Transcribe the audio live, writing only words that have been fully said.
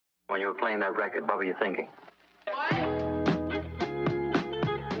When you were playing that record, what were you thinking?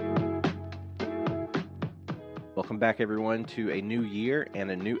 Welcome back, everyone, to a new year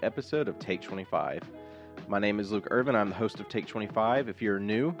and a new episode of Take 25. My name is Luke Irvin. I'm the host of Take 25. If you're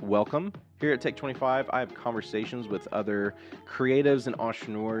new, welcome. Here at Take 25, I have conversations with other creatives and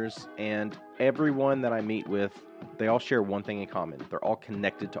entrepreneurs, and everyone that I meet with, they all share one thing in common. They're all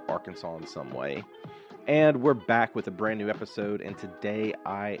connected to Arkansas in some way. And we're back with a brand new episode, and today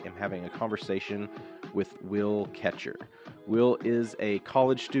I am having a conversation with Will Ketcher. Will is a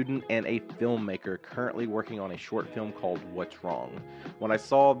college student and a filmmaker currently working on a short film called What's Wrong. When I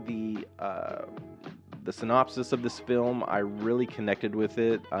saw the synopsis of this film, I really connected with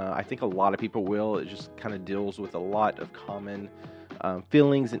it. I think a lot of people will. It just kind of deals with a lot of common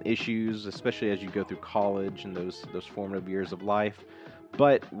feelings and issues, especially as you go through college and those formative years of life.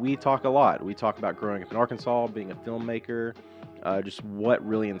 But we talk a lot. We talk about growing up in Arkansas, being a filmmaker, just what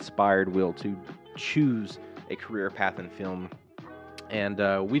really inspired Will to choose a career path in film.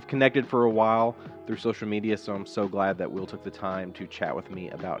 And we've connected for a while through social media, so I'm so glad that Will took the time to chat with me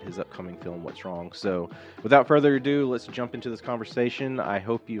about his upcoming film, What's Wrong. So without further ado, let's jump into this conversation. I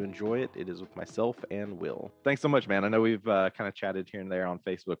hope you enjoy it. It is with myself and Will. Thanks so much, man. I know we've kind of chatted here and there on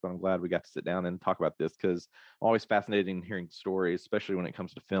Facebook, but I'm glad we got to sit down and talk about this because I'm always fascinated in hearing stories, especially when it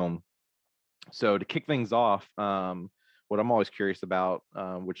comes to film. So to kick things off, what I'm always curious about,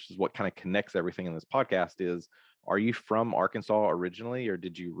 which is what kind of connects everything in this podcast, is are you from Arkansas originally, or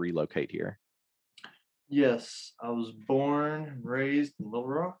did you relocate here? Yes, I was born and raised in Little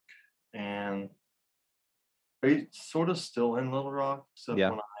Rock, and sort of still in Little Rock, except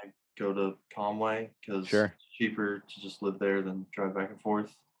Yeah. when I go to Conway because Sure. it's cheaper to just live there than drive back and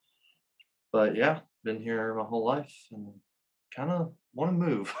forth. But yeah, been here my whole life and kind of want to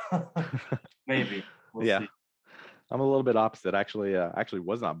move. Maybe we'll Yeah. see. I'm a little bit opposite. Actually,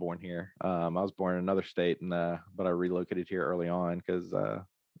 was not born here. I was born in another state, and but I relocated here early on because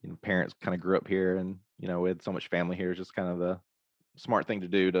parents kind of grew up here, and we had so much family here. It's just kind of the smart thing to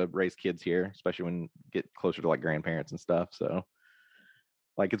do to raise kids here, especially when you get closer to like grandparents and stuff. So,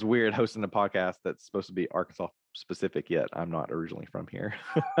 like, it's weird hosting a podcast that's supposed to be Arkansas specific, yet I'm not originally from here.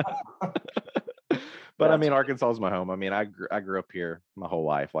 But I mean, Arkansas is my home. I mean, I grew up here my whole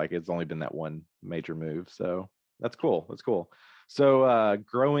life. Like, it's only been that one major move. So that's cool. That's cool. So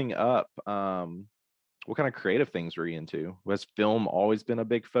growing up, what kind of creative things were you into? Was film always been a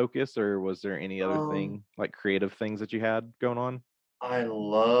big focus, or was there any other thing, like creative things that you had going on? I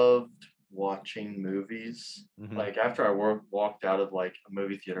loved watching movies. Mhm. Like after I walked out of like a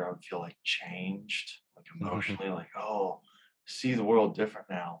movie theater, I would feel like changed, like emotionally, like, oh, see the world different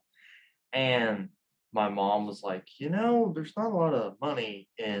now. And my mom was like, there's not a lot of money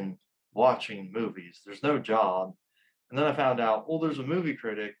in watching movies. There's no job. And then I found out, well, there's a movie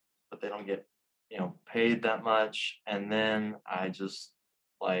critic, but they don't get, paid that much. And then I just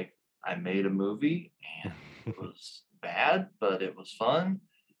like I made a movie and it was bad, but it was fun.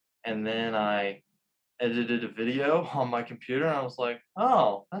 And then I edited a video on my computer and I was like,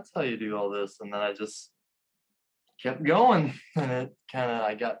 oh, that's how you do all this. And then I just kept going and it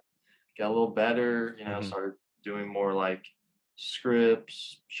I got a little better, Mhm. started doing more like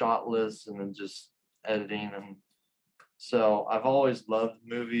scripts, shot lists, and then just editing. And so I've always loved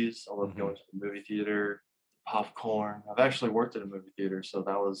movies. I love going to the movie theater, popcorn. I've actually worked at a movie theater, so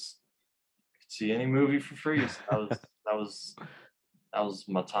I could see any movie for free. So that was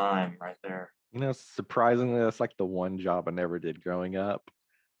my time right there. Surprisingly, that's like the one job I never did growing up.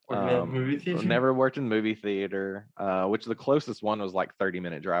 Working at a movie theater? Never worked in movie theater, which the closest one was like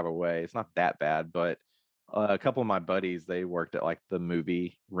 30-minute drive away. It's not that bad, but a couple of my buddies, they worked at like the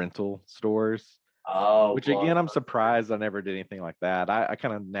movie rental stores, Oh, which again, I'm surprised I never did anything like that. I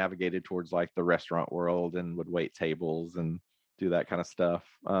kind of navigated towards like the restaurant world and would wait tables and do that kind of stuff.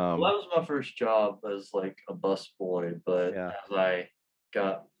 Well, that was my first job as like a busboy, but Yeah. as I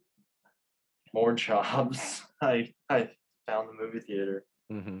got more jobs, I found the movie theater,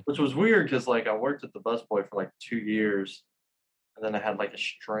 which was weird because like I worked at the busboy for like 2 years, and then I had like a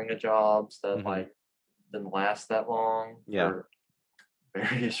string of jobs that like didn't last that long for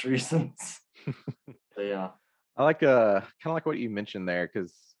various reasons. But yeah, I like kind of like what you mentioned there,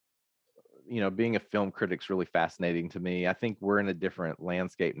 because being a film critic's really fascinating to me. I think we're in a different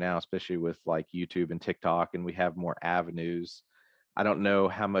landscape now, especially with like YouTube and TikTok, and we have more avenues. I don't know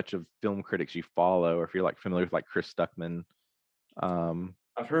how much of film critics you follow, or if you're like familiar with like Chris Stuckman.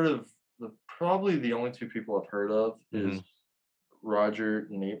 I've heard of probably the only two people I've heard of is Roger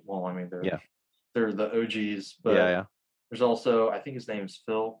and Nate. Well, I mean they're the OGs, but there's also, I think his name's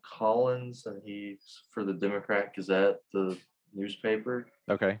Phil Collins, and he's for the Democrat Gazette, the newspaper.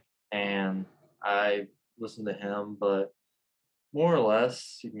 Okay. and I listen to him, but more or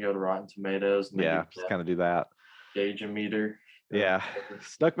less, you can go to Rotten Tomatoes and they Yeah, give just that kind of do that. gauge a meter. Yeah,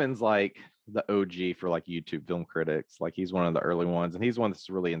 Stuckman's like the OG for like YouTube film critics. Like he's one of the early ones, and he's one that's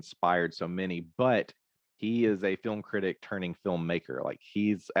really inspired so many. But he is a film critic turning filmmaker. Like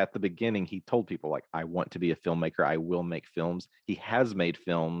he's at the beginning, he told people like, "I want to be a filmmaker. I will make films." He has made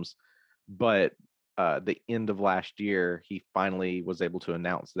films, but the end of last year, he finally was able to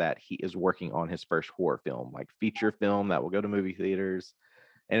announce that he is working on his first horror film, like feature film that will go to movie theaters.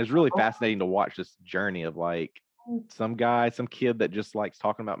 And it's really fascinating to watch this journey of like some guy, some kid that just likes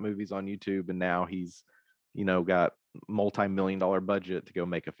talking about movies on YouTube, and now he's, got multi-million-dollar budget to go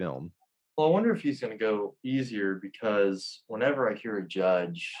make a film. Well, I wonder if he's going to go easier because whenever I hear a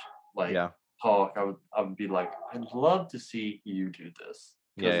judge like Yeah, talk, I would be like, I'd love to see you do this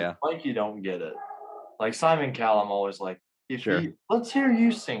because yeah, it's like you don't get it. Like Simon Cowell, I'm always like, if sure. you let's hear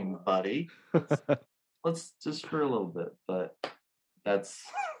you sing, buddy. I Let's just for a little bit, but that's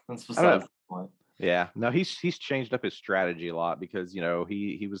that's don't know. besides the point. Yeah, no, he's changed up his strategy a lot because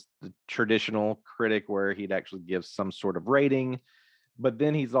he was the traditional critic where he'd actually give some sort of rating, but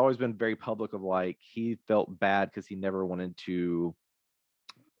then he's always been very public of like he felt bad because he never wanted to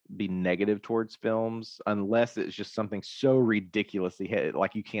be negative towards films unless it's just something so ridiculously hit,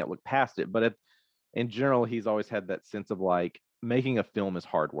 like you can't look past it. But in general, he's always had that sense of like making a film is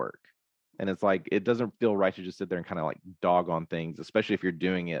hard work. And it's like it doesn't feel right to just sit there and kind of like dog on things, especially if you're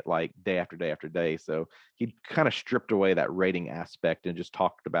doing it like day after day after day. So he kind of stripped away that rating aspect and just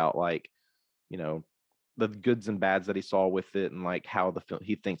talked about like, you know, the goods and bads that he saw with it and like how the film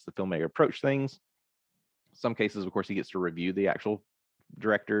he thinks the filmmaker approached things. Some cases, of course, he gets to review the actual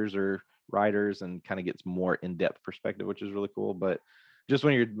directors or writers and kind of gets more in-depth perspective, which is really cool. But just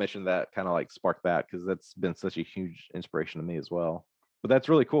when you mentioned that, kind of like sparked that because that's been such a huge inspiration to me as well. But that's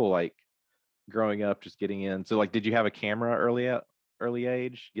really cool. Like growing up, just getting in. So, like, did you have a camera early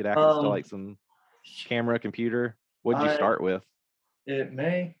age? Get access to Um, like some camera, computer? What did you I start with? it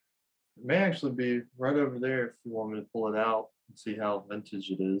may actually be right over there if you want me to pull it out and see how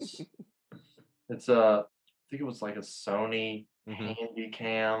vintage it is. It's I think it was like a Sony Hmm.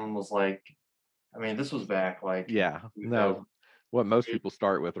 Handycam. Was like, I mean, this was back like in Yeah, no, 2008. what most people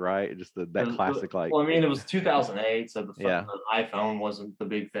start with, right? Just that classic, like, Well, I mean, it was 2008, so yeah, the iPhone wasn't the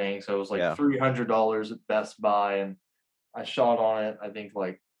big thing. So it was like yeah, $300 at Best Buy, and I shot on it. I think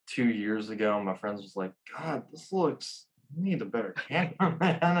like 2 years ago. My friends was like, "God, this looks. You need a better camera,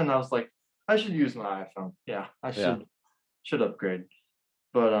 man." And I was like, "I should use my iPhone. Yeah, I yeah. should upgrade."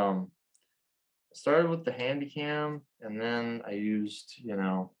 But I started with the Handycam, and then I used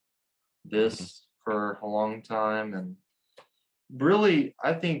Hmm. this for a long time, and really,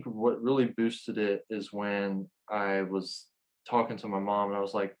 I think what really boosted it is when I was talking to my mom, and I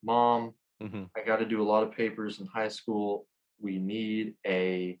was like, "Mom, Hmm. I got to do a lot of papers in high school. We need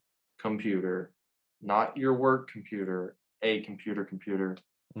a computer, not your work computer, a computer."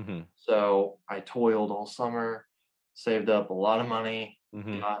 Hmm. So I toiled all summer, saved up a lot of money,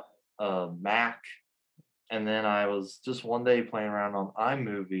 Hmm. got a Mac, and then I was just one day playing around on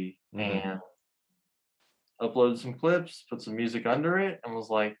iMovie Hmm. and uploaded some clips, put some music under it, and was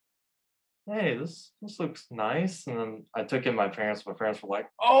like, "Hey, this looks nice." And then I took in my parents. My parents were like,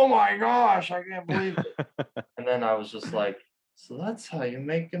 "Oh my gosh, I can't believe it." And then I was just like, "So that's how you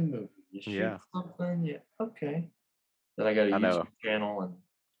make a movie. You shoot Yeah, something, yeah, okay." Then I got a I know. YouTube channel and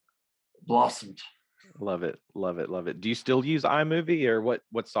blossomed. Love it, love it, love it. Do you still use iMovie or what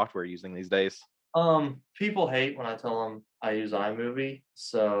software are you using these days? People hate when I tell them I use iMovie.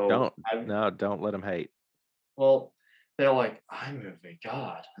 So Don't no, don't let them hate. well, they're like, iMovie,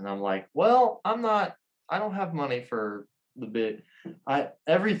 God. And I'm like, well, I don't have money for the bit.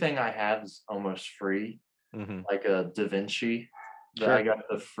 Everything I have is almost free, Hmm. like a DaVinci. That I Sure. got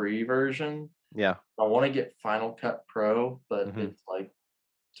the free version. Yeah. I want to get Final Cut Pro, but Hmm. it's like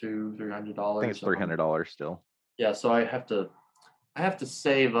 $200, $300. I think it's $300 still. Yeah, so I have to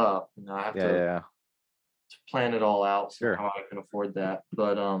save up. I have Yeah, yeah, yeah. to plan it all out so Sure. how I can afford that.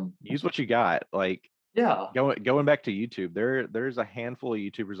 But Use what you got. Like yeah. going back to YouTube, there's a handful of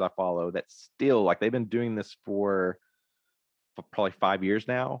YouTubers I follow that still like they've been doing this for probably 5 years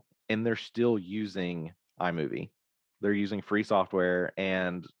now, and they're still using iMovie. They're using free software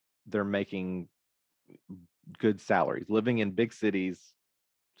and they're making good salaries, living in big cities,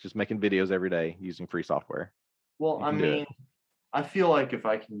 just making videos every day using free software. Well, You I can do it. mean, I feel like if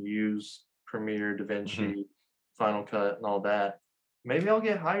I can use Premiere, Hmm. DaVinci, Final Cut, and all that, maybe I'll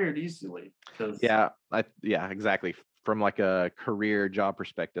get hired easily. Because Yeah, exactly. From like a career job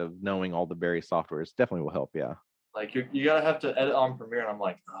perspective, knowing all the various softwares definitely will help. Yeah. Like you gotta have to edit on Premiere, and I'm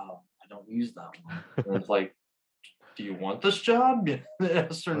like, oh, I don't use that one. And it's like, do you want this job?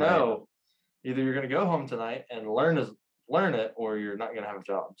 Yes or Right. no? Either you're gonna go home tonight and learn it, or you're not gonna have a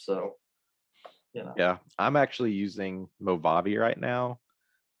job. So you know. Yeah, I'm actually using Movavi right now.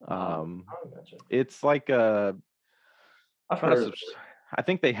 Uh, Um, I gotcha. it's like a I've not a heard of subs- I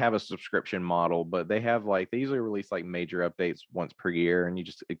think they have a subscription model, but they have like they usually release like major updates once per year, and you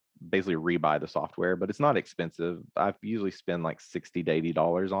just basically rebuy the software. But it's not expensive. I usually spend like $60 to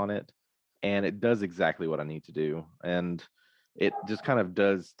 $80 on it, and it does exactly what I need to do. And it just kind of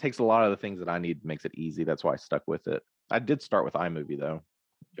does takes a lot of the things that I need, makes it easy. That's why I stuck with it. I did start with iMovie though.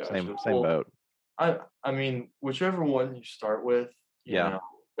 it. Same Gotcha. same Well, boat. I mean, whichever one you start with, you Yeah. know,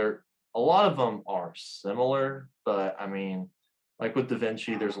 there a lot of them are similar, but I mean, like with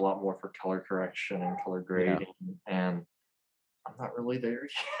DaVinci, there's a lot more for color correction and color Yeah. grading, and I'm not really there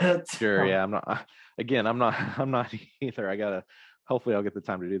yet. Sure. Yeah. I'm not. Again, I'm not. I'm not either. I gotta. Hopefully, I'll get the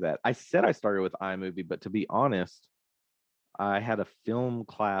time to do that. I said I started with iMovie, but to be honest, I had a film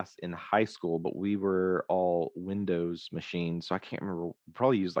class in high school, but we were all Windows machines, so I can't remember.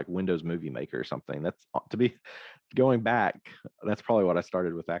 Probably used like Windows Movie Maker or something. That's to be going back. That's probably what I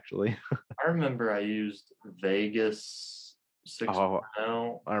started with actually. I remember I used Vegas Oh,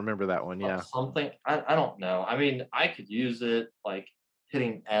 6.0, I remember that one. Yeah. something. I don't know. I mean, I could use it like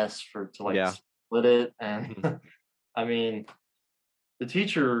hitting S for to like Yeah. split it, and Mhm. I mean, the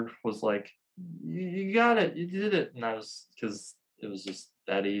teacher was like, you got it, you did it," and I was because it was just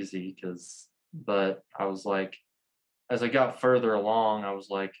that easy. But I was like, as I got further along, I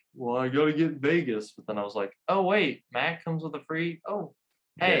was like, well, I gotta get Vegas, but then I was like, oh wait, Mac comes with a free. Oh,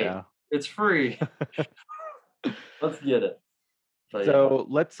 hey, Yeah. it's free. Let's get it. But yeah, So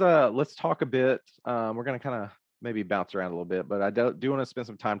let's talk a bit. We're gonna kind of maybe bounce around a little bit, but I do want to spend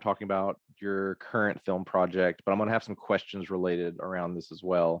some time talking about your current film project. But I'm gonna have some questions related around this as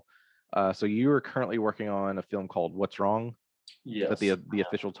well. So you are currently working on a film called What's Wrong? Is that yes. the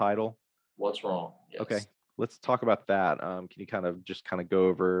official title? What's wrong? Okay, Yes. let's talk about that. Can you kind of go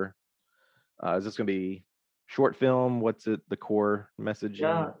over? Is this gonna be short film? What's it? The core messaging?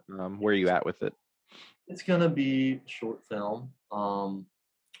 Yeah, Where are you at with it? it's gonna be a short film.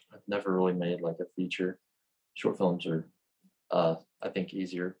 I've never really made like a feature. Short films are, I think,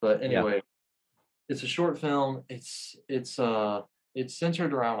 easier. But Yeah. anyway, it's a short film. It's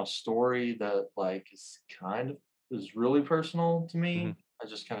centered around a story that like is really personal to Hmm. me. I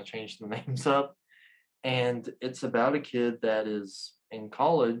just kind of changed the names up, and it's about a kid that is in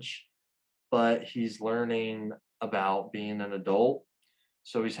college, but he's learning about being an adult.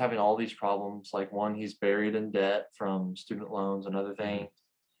 So he's having all these problems. Like one, he's buried in debt from student loans and other Hmm. things.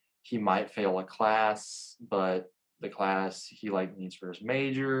 He might fail a class, but the class he like needs for his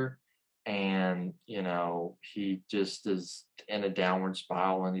major, and he just is in a downward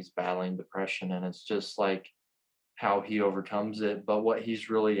spiral and he's battling depression, and it's just like how he overcomes it. But what he's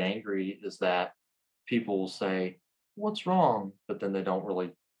really angry is that people will say, "What's wrong?" But then they don't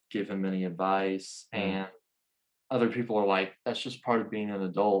really give him any advice, Hmm. and other people are like, "That's just part of being an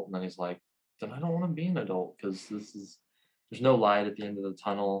adult." And then he's like, "Then I don't want to be an adult because there's no light at the end of the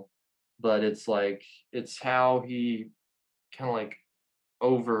tunnel." But it's like it's how he kind of like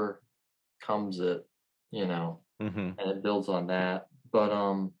overcomes it, you know, Hmm. and it builds on that. But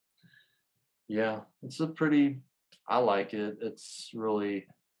yeah, it's a pretty. I like it. It's really.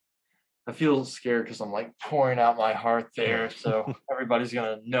 I feel scared because I'm like pouring out my heart there, so everybody's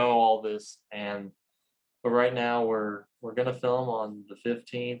gonna know all this. And but right now we're gonna film on the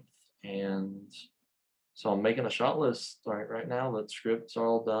 15th, and so I'm making a shot list right now. That scripts are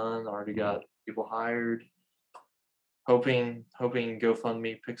all done. Already Hmm. got people hired. Hoping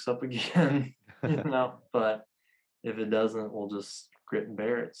GoFundMe picks up again, But if it doesn't, we'll just grit and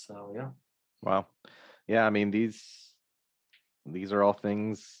bear it. So yeah. Wow. Yeah, I mean these are all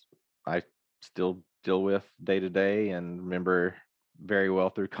things I still deal with day to day and remember very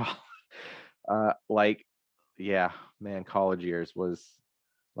well through college. Like, yeah, man, college years was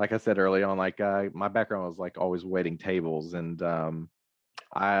like I said early on, like my background was like always waiting tables, and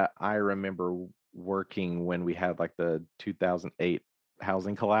I remember working when we had like the 2008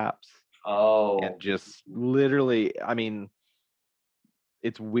 housing collapse, and Oh just literally, I mean,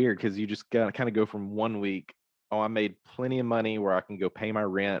 it's weird because you just gotta kind of go from one week, oh, I made plenty of money where I can go pay my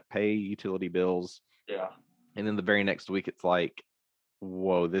rent, pay utility bills, yeah, and then the very next week it's like,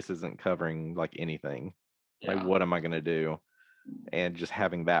 whoa, this isn't covering like anything. Like, yeah, what am I gonna do? And just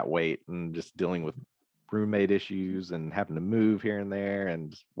having that weight and just dealing with roommate issues and having to move here and there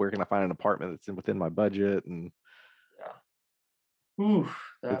and where can I find an apartment that's within my budget, and yeah. Ooh,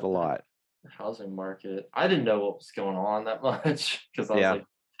 it's a that lot. the housing market. I didn't know what was going on that much because I was Yeah. like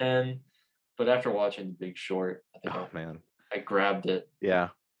 10. But after watching The Big Short, I think Oh man. I grabbed it. Yeah.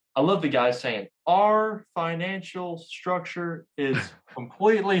 I love the guy saying, our financial structure is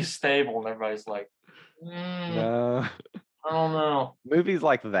completely stable. And everybody's like, No. I don't know. Movies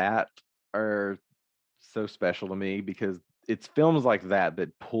like that are so special to me because it's films like that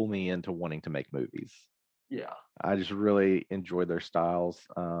that pull me into wanting to make movies. Yeah. I just really enjoy their styles.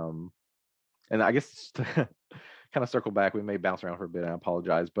 And I guess to kind of circle back, we may bounce around for a bit. I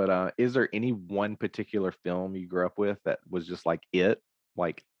apologize, but is there any one particular film you grew up with that was just like it?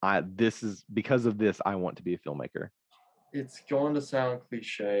 Like this is because of this, I want to be a filmmaker. It's going to sound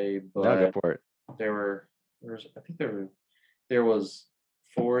cliche, No, go but for it. there was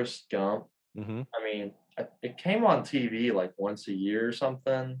Forrest Gump. Mm-hmm. I mean, it came on TV like once a year or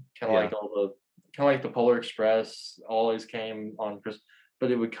something, kind of Yeah. like the Polar Express always came on Chris, but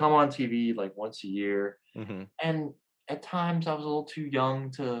it would come on TV like once a year. Mm-hmm. And at times I was a little too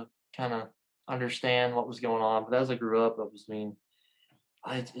young to kind of understand what was going on. But as I grew up,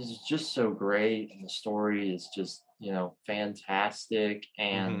 it's just so great, and the story is just fantastic. Mm-hmm.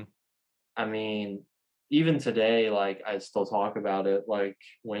 And I mean, even today, like I still talk about it. Like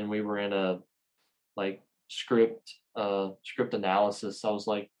when we were in a like script analysis, I was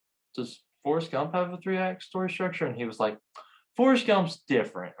like, "Does Forrest Gump have a 3 act story structure?" And he was like, "Forrest Gump's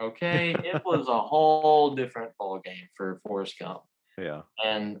different. Okay, it was a whole different ball game for Forrest Gump." Yeah.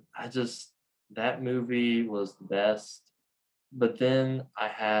 And that movie was the best. But then I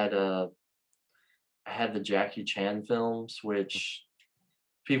had the Jackie Chan films, which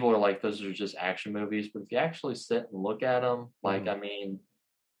people are like, those are just action movies. But if you actually sit and look at them, like, Mm-hmm. I mean,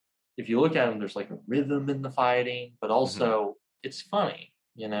 if you look at them, there's like a rhythm in the fighting, but Mm-hmm. also it's funny.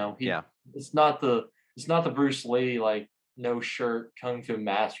 Yeah. It's not the Bruce Lee like no shirt kung fu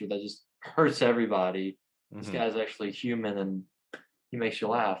master that just hurts everybody. This Mm-hmm. guy's actually human and he makes you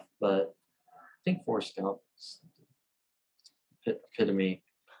laugh. But I think Forrest Gump is epitome.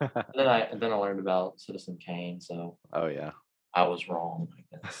 And then I learned about Citizen Kane, so Oh yeah. I was wrong,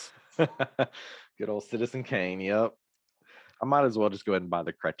 I guess. Good old Citizen Kane. Yep. I might as well just go ahead and buy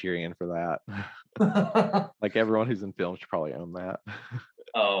the Criterion for that. Like everyone who's in film should probably own that.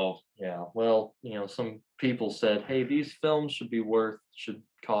 Oh, yeah. Well, some people said, "Hey, these films should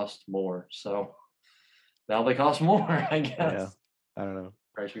cost more." So now they cost more, I Yeah. guess. I don't know.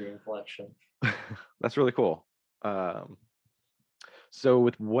 Criterion Collection. That's really cool. So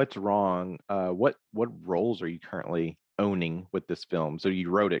with What's Wrong, what roles are you currently owning with this film? So you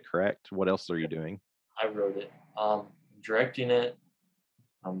wrote it, correct? What else are you doing? I wrote it. Directing it.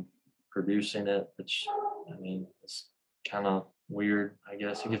 I'm producing it, which I mean, it's kind of weird, I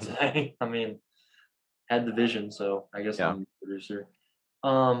guess you could say. I mean, had the vision, so I guess Yeah. I'm the producer.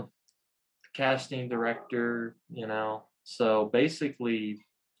 Um, Casting director, So basically,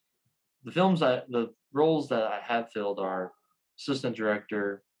 the roles that I have filled are assistant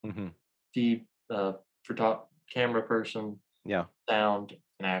director, Mm-hmm. the camera person, Yeah. sound,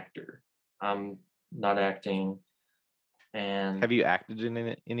 and actor. I'm not acting, and Have you acted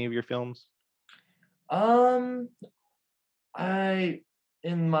in any of your films? um, I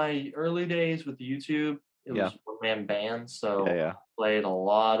in my early days with YouTube, it Yeah. was one man band, so Yeah. I Yeah. played a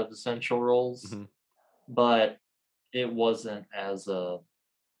lot of essential roles, Mm-hmm. but it wasn't as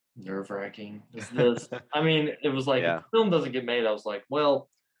nerve-wracking as this. I mean, it was like if Yeah. the film doesn't get made, I was like, well,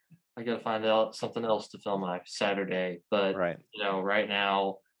 I gotta find out something else to film on Saturday. But Right. right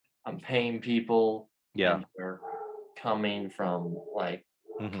now I'm paying people Yeah. and they're coming from like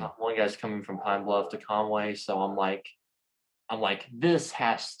Mm-hmm. one guy's coming from Pine Bluff to Conway, so I'm like, this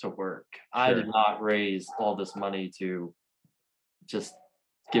has to work. I did Sure. not raise all this money to just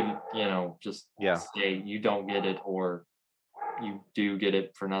give just Yeah. say you don't get it or you do get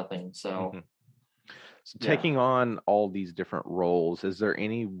it for nothing. So Mm-hmm. So yeah. taking on all these different roles, is there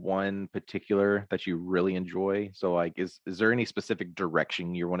any one particular that you really enjoy? So like is there any specific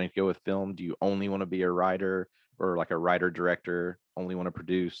direction you're wanting to go with film? Do you only want to be a writer or like a writer director, only want to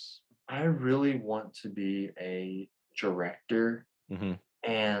produce? I really want to be a director, Mm-hmm.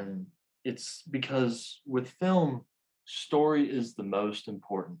 and it's because with film, story is the most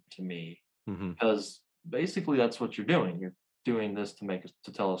important to me Mm-hmm. because basically that's what you're doing. You're doing this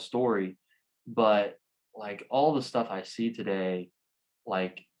to tell a story, but like all the stuff I see today,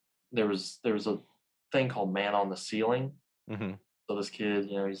 like there was a thing called Man on the Ceiling. Mm-hmm. So this kid,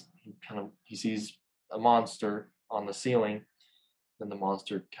 he sees a monster on the ceiling, then the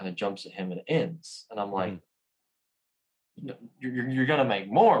monster kind of jumps at him and it ends. And I'm like, Mm-hmm. you're gonna make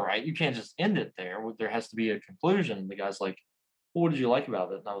more, right? You can't just end it there. There has to be a conclusion. And the guy's like, well, what did you like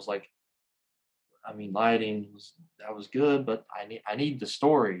about it? And I was like, I mean, lighting was good, but I need the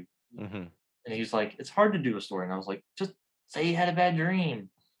story. Hmm. And he's like, it's hard to do a story. And I was like, just say you had a bad dream.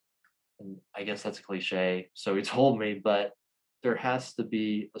 And I guess that's a cliche. So he told me, but there has to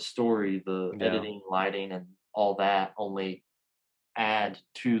be a story. The Yeah. editing, lighting, and all that only add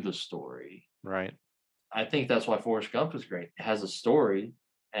to the story. Right. I think that's why Forrest Gump is great. It has a story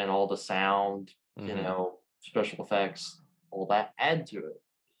and all the sound, Hmm. special effects, all that add to it.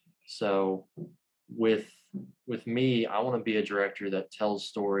 So with with me, I want to be a director that tells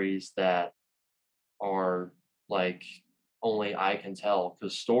stories that are like only I can tell,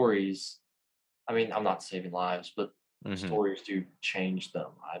 because stories, I mean, I'm not saving lives, but Hmm. stories do change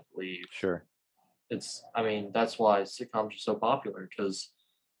them, I believe. Sure. I mean, that's why sitcoms are so popular, because,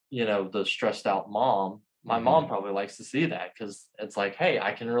 the stressed out mom, my Hmm. mom probably likes to see that, because it's like, hey,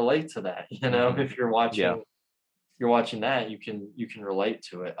 I can relate to that. Hmm. If Yeah. you're watching that, you can relate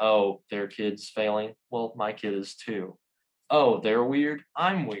to it. Oh, their kid's failing. Well, my kid is too. Oh, they're weird.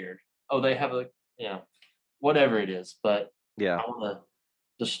 I'm weird. Oh, they have you know, whatever it is. But Yeah. I want to.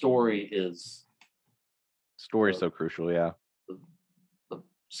 The story is Story's the so crucial. Yeah. the, the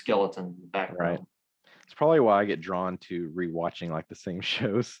skeleton, the Right. backbone. It's probably why I get drawn to rewatching like the same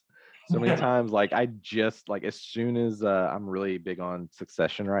shows so many times. Like I just like as soon as I'm really big on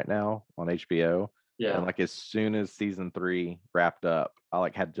Succession right now on HBO, and Yeah, like as soon as season 3 wrapped up, I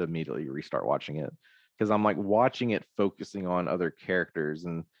like had to immediately restart watching it because I'm like watching it focusing on other characters,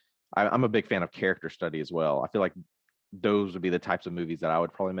 and I'm a big fan of character study as well. I feel like those would be the types of movies that I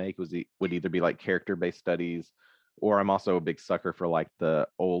would probably make would either be like character based studies, or I'm also a big sucker for like the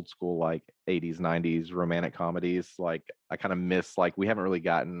old school like 80s 90s romantic comedies. Like I kind of miss, like we haven't really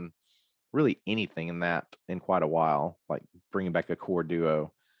gotten really anything in that in quite a while. Like bringing back a core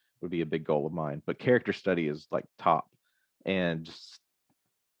duo would be a big goal of mine, but character study is like top. And just,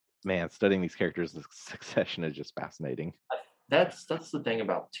 man, studying these characters in succession is just fascinating. that's the thing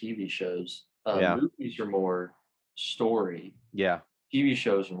about TV shows. Yeah. Movies are more story. Yeah. TV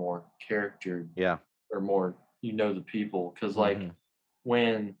shows are more character, Yeah. or more the people. Because like Hmm.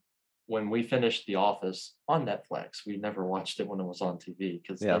 when when we finished The Office on Netflix, we never watched it when it was on TV,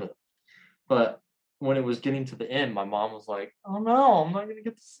 because Yeah. but when it was getting to the end, my mom was like, "Oh no, I'm not gonna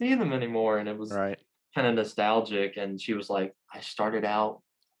get to see them anymore," and it was Right. kind of nostalgic. And she was like, "I started out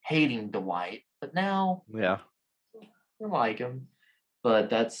hating Dwight, but now Yeah. I like him." But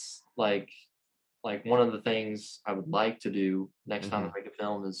that's like one of the things I would like to do next time Hmm. I make a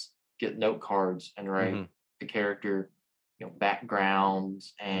film is get note cards and write Hmm. the character,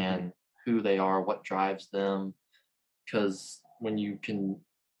 backgrounds Hmm. and who they are, what drives them. Because when you can,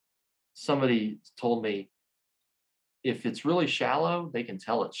 somebody told me, if it's really shallow, they can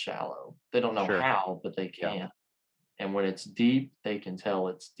tell it's shallow. They don't know Sure. how, but they Yeah. can. And when it's deep, they can tell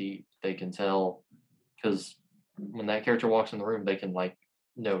it's deep. They can tell, because when that character walks in the room, they can like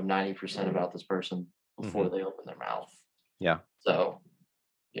know 90% about this person Hmm. before they open their mouth. Yeah. So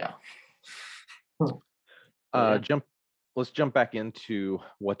yeah. But yeah. Jump. Let's jump back into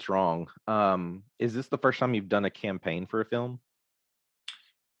what's wrong. Is this the first time you've done a campaign for a film?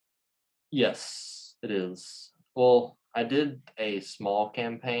 Yes, it is. Well, I did a small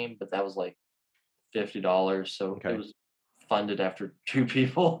campaign, but that was like $50. So it Okay. was funded after two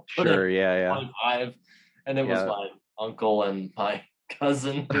people put in Sure. Yeah. Yeah. 25, and it was Yeah. my uncle and my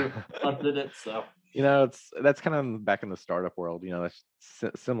cousin who funded it. So That's kind of back in the startup world. That's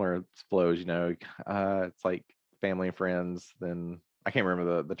similar flows. It's like family and friends. Then I can't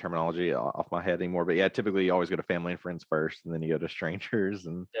remember the terminology off my head anymore. But yeah, typically you always go to family and friends first, and then you go to strangers,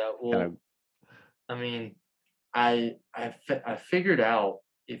 and yeah, kind well, of. I mean, I figured out,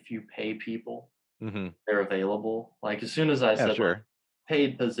 if you pay people, Hmm. they're available. Like as soon as I Yeah. said like Sure.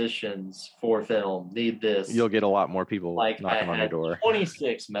 paid positions for film, need You'll this, get a lot more people like I knocking on your had door.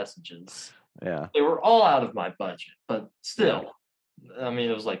 26 messages. Yeah. They were all out of my budget, but Yeah. still, I mean,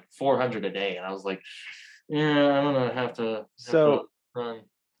 it was like 400 a day, and I was like, yeah, I'm gonna have to So run.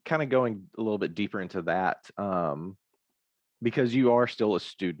 kind of going a little bit deeper into that, because you are still a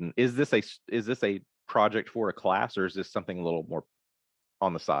student. Is this a project for a class, or is this something a little more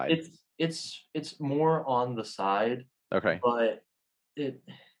on the side? It's more on the side, Okay. but it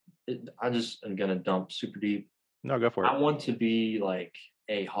I just am gonna dump super deep. No, go for it. I want to be like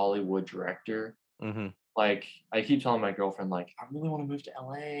a Hollywood director. Hmm. Like I keep telling my girlfriend, like, I really want to move to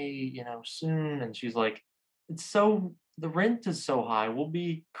LA, soon. And she's like, the rent is so high. We'll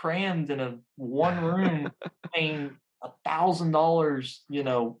be crammed in a one room paying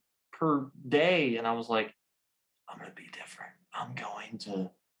 $1,000, per day. And I was like, I'm gonna be different. I'm going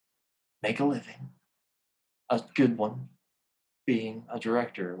to make a living, a good one, being a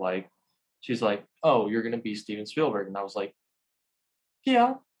director. Like she's like, "Oh, you're gonna be Steven Spielberg," and I was like,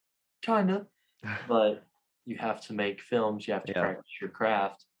 "Yeah, kind of." But you have to make films. You have to Yeah. practice your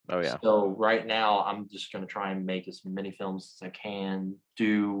craft. Oh yeah. So right now, I'm just gonna try and make as many films as I can.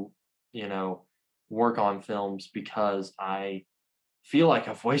 Do you know work on films because I feel like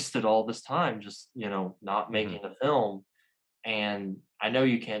I've wasted all this time just not Hmm. making a film. And I know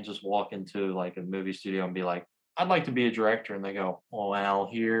you can't just walk into like a movie studio and be like, "I'd like to be a director," and they go, "Oh, well,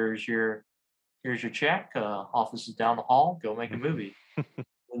 here's your check. Office is down the hall. Go make a movie."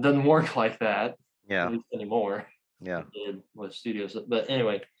 It doesn't work like that, at Yeah. least anymore. Yeah. It did with studios, but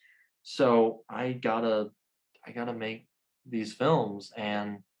anyway, so I gotta make these films,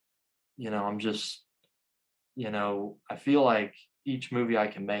 and I'm just I feel like each movie I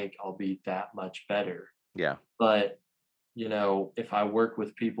can make, I'll be that much better. Yeah. But if I work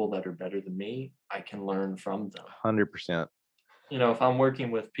with people that are better than me, I can learn from them. 100%. If I'm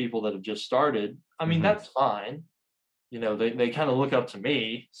working with people that have just started, I mean, Hmm. that's fine. They kind of look up to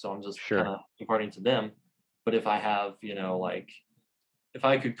me, so I'm just kind Sure. of imparting to them. But if I have, like, if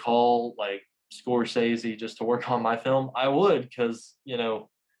I could call like Scorsese just to work on my film, I would, because,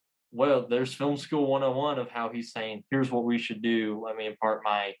 well, there's film school 101 of how he's saying, here's what we should do. Let me impart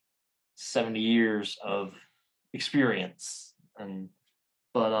my 70 years of experience.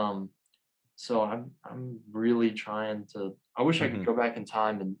 So I'm really trying to. I wish I could Hmm. go back in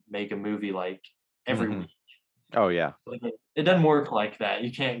time and make a movie like every Hmm. week. Oh yeah. Like, it doesn't work like that.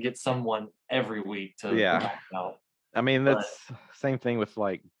 You can't get someone every week to Yeah. knock out. I mean, But that's same thing with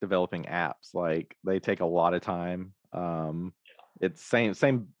like developing apps. Like they take a lot of time. It's same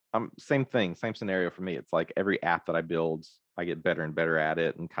thing, same scenario for me. It's like every app that I build, I get better and better at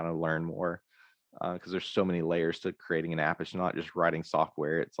it and kind of learn more. Because there's so many layers to creating an app. It's not just writing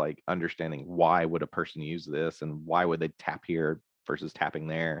software. It's like understanding why would a person use this and why would they tap here versus tapping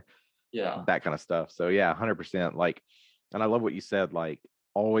there, yeah, that kind of stuff. So yeah, 100%. Like, and I love what you said. Like,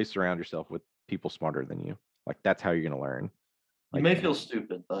 always surround yourself with people smarter than you. Like that's how you're gonna learn. you Like, may feel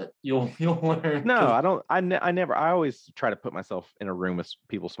stupid, but you'll learn. no, Because I don't. I never. I always try to put myself in a room with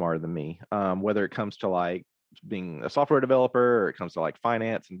people smarter than me. Whether it comes to like being a software developer or it comes to like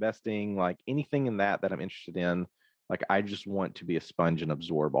finance, investing, like anything in that I'm interested in. Like, I just want to be a sponge and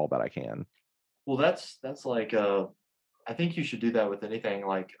absorb all that I can. well, that's like I think you should do that with anything.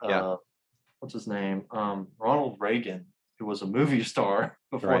 Like Yeah. what's his name? Ronald Reagan, who was a movie star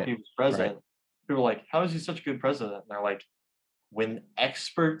before Right. he was Right. president. People were like, "How is he such a good president?" And they're like, when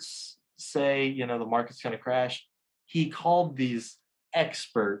experts say, the market's going to crash, he called these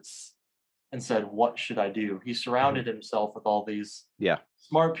experts and said, "What should I do?" He Hmm. surrounded himself with all these Yeah.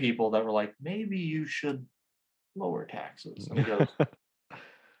 smart people that were like, "Maybe you should lower taxes." And he goes,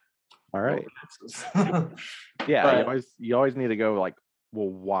 All "Lower right. taxes." Yeah. You But always need to go like, well,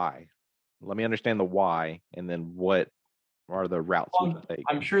 why? Let me understand the why, and then what are the routes we can take.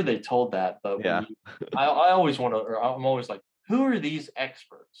 I'm sure they told that, but Yeah. I always want to, or I'm always like, who are these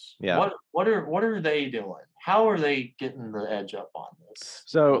experts? Yeah. What are they doing? How are they getting the edge up on this?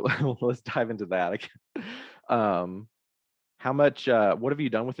 So let's dive into that. um, how much? What have you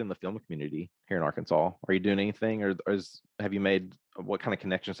done within the film community here in Arkansas? Are you doing anything, or have you made? What kind of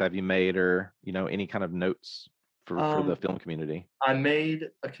connections have you made, or any kind of notes for the Um, film community? I made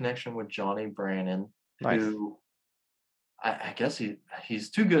a connection with Johnny Brannon, Nice. who I guess he's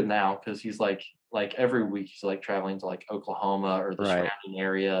too good now because he's like every week he's like traveling to like Oklahoma or the Right. surrounding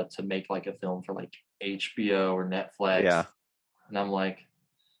area to make like a film for like HBO or Netflix, Yeah. and I'm like,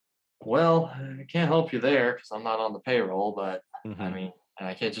 well, I can't help you there because I'm not on the payroll, but I Hmm. mean, and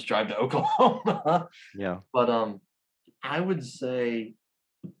I can't just drive to Oklahoma. Yeah. But I would say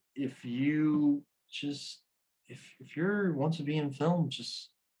if you just if you're wants to be in film,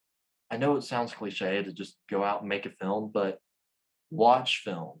 just I know it sounds cliche to just go out and make a film, but watch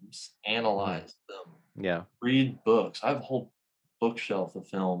films, Hmm. analyze them, Yeah. read books. I have a whole bookshelf of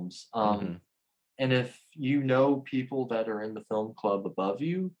films. Hmm. And if you know people that are in the film club above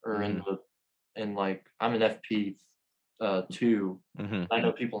you or Hmm. in like I'm an FP 2, Hmm. I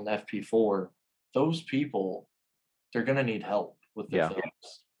know people in FP4, those people they're gonna need help with their Yeah.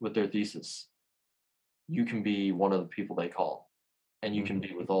 films, with their thesis. You can be one of the people they call, and you can Hmm.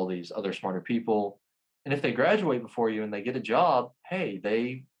 be with all these other smarter people. And if they graduate before you and they get a job, hey,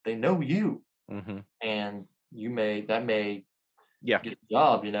 they know you, Hmm. and that may Yeah. get a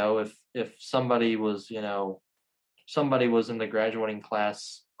job. If somebody was in the graduating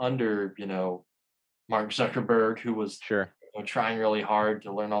class under Mark Zuckerberg, who was Sure. trying really hard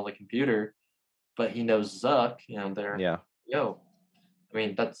to learn all the computer, but he knows Zuck, they're Yeah. yo. I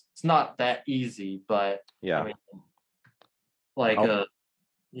mean, it's not that easy, but I Yeah. mean, like Oh,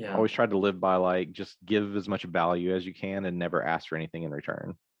 Yeah. Always tried to live by like just give as much value as you can and never ask for anything in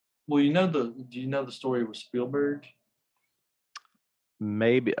return. Well, do you know the story with Spielberg?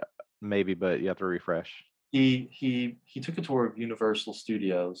 Maybe, maybe, but you have to refresh. He took a tour of Universal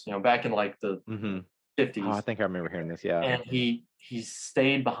Studios, back in like the Hmm. Oh, I 50s, think I remember hearing this. Yeah, and he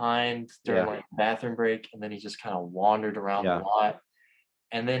stayed behind during yeah, like bathroom break, and then he just kind of wandered around the yeah, lot,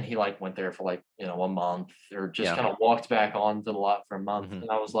 and then he like went there for like a month, or just yeah. kind of walked back onto the lot for a month, Hmm. and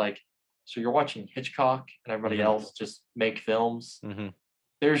I was like, so you're watching Hitchcock and everybody Hmm. else just make films? Hmm.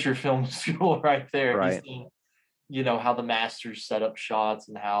 There's your film school right there. He's Right. seen, how the masters set up shots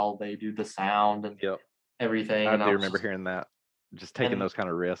and how they do the sound and Yep. everything, I and do remember hearing that. Just taking and those kind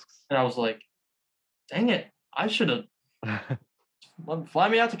of risks. I was like, dang it, I should have fly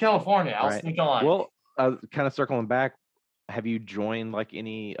me out to California. I'll Right. sneak on. Well, kind of circling back, have you joined like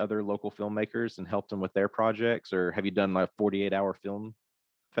any other local filmmakers and helped them with their projects, or have you done like 48-hour film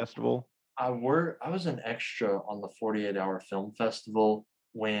festival? I was an extra on the 48-hour film festival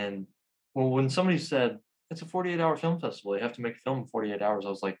when somebody said it's a 48-hour film festival, you have to make a film in 48 hours. I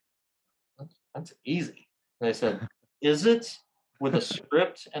was like, that's easy. And they said, is it, with a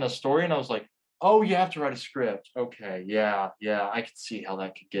script and a story? And I was like, oh, you have to write a script. Okay, yeah, I could see how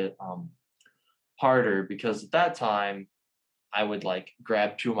that could get harder, because at that time I would like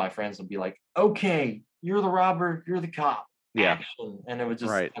grab two of my friends and be like, okay, you're the robber, you're the cop, Yeah. action. And it would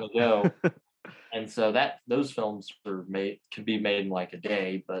just Right. kind of go. And so those films can be made in like a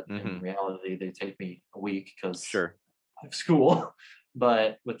day, but in Hmm. reality they take me a week because Sure. I have school.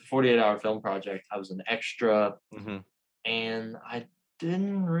 But with the 48-hour film project, I was an extra, Hmm. and I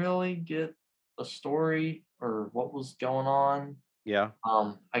didn't really get a story or what was going on. Yeah.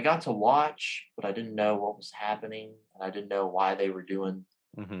 I got to watch, but I didn't know what was happening, and I didn't know why they were doing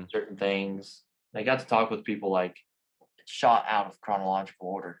Hmm. certain things. And I got to talk with people like, it's shot out of chronological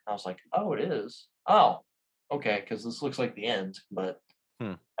order. I was like, oh, it is. Oh, okay, because this looks like the end, but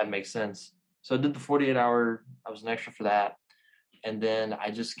Hmm. that makes sense. So I did the 48-hour. I was an extra for that, and then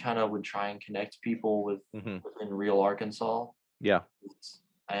I just kind of would try and connect people Hmm. within real Arkansas. Yeah.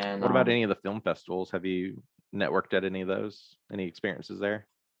 And What about any of the film festivals? Have you networked at any of those? Any experiences there?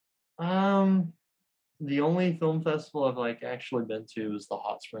 um, the only film festival I've like actually been to is the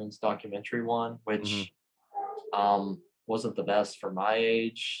Hot Springs documentary one, Hmm. which wasn't the best for my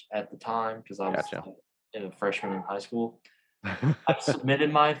age at the time because I was Gotcha. a freshman in high school. I've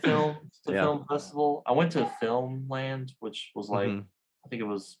submitted my films to Yeah. film festival. I went to Filmland, which was like, Hmm. I think it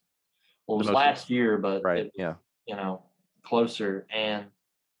was, well, it The was most last year, but right. it was, Yeah. closer. And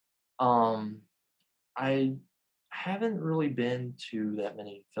um, I haven't really been to that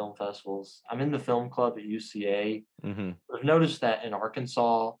many film festivals. I'm in the film club at UCA. Hmm. I've noticed that in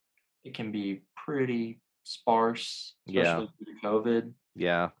Arkansas, it can be pretty sparse, Yeah. especially due to COVID.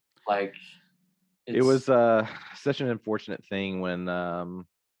 Yeah. Like, It it's, was such an unfortunate thing when the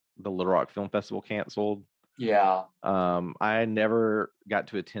Little Rock Film Festival canceled. yeah, I never got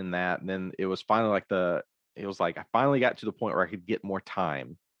to attend that. And then it was finally it was like I finally got to the point where I could get more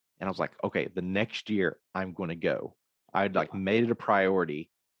time. And I was like, okay, the next year I'm going to go. I'd like made it a priority,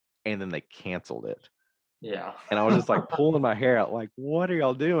 and then they canceled it. yeah. And I was just like pulling my hair out, like, what are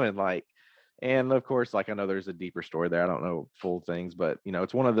y'all doing? Like, and of course, like I know there's a deeper story there. I don't know full things, but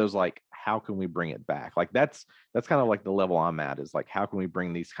it's one of those like, how can we bring it back? Like that's kind of like the level I'm at, is like, how can we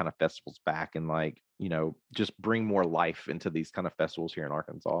bring these kind of festivals back and like, just bring more life into these kind of festivals here in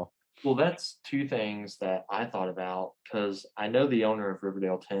Arkansas. Well, that's two things that I thought about because I know the owner of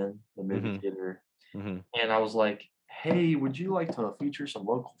Riverdale 10, the movie Hmm. theater, Hmm. and I was like, hey, would you like to feature some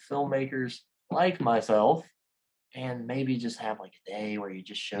local filmmakers like myself and maybe just have like a day where you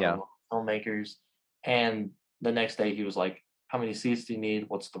just Yeah. show filmmakers? And the next day he was like, how many seats do you need?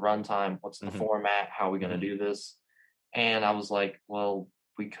 What's the runtime? What's the Hmm. format? How are we going Hmm. to do this? And I was like, well,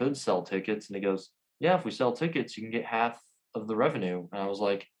 we could sell tickets. And he goes, yeah, if we sell tickets, you can get half of the revenue. And I was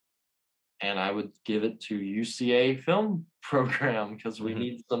like, and I would give it to UCA film program because Hmm. we Yeah.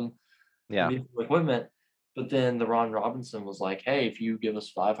 need some equipment. But then the Ron Robinson was like, hey, if you give us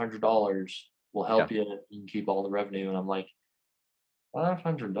 $500, we'll Yeah. help you. You can keep all the revenue. And I'm like,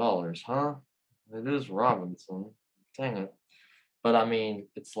 $500, huh? It is Robinson. Dang it. But I mean,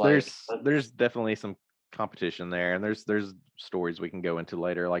 it's like, There's definitely some competition there, and there's stories we can go into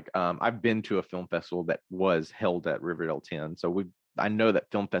later. Like I've been to a film festival that was held at Riverdale 10, so I know that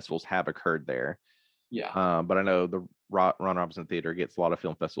film festivals have occurred there. yeah, But I know the Ron Robinson Theater gets a lot of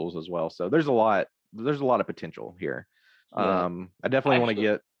film festivals as well, so there's a lot of potential here. yeah. I definitely want to Actually,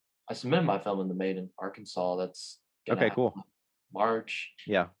 get. I submitted my film in the Made in Arkansas. That's gonna Okay, happen cool. in March.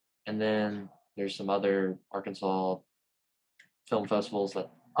 Yeah. And then there's some other Arkansas film festivals that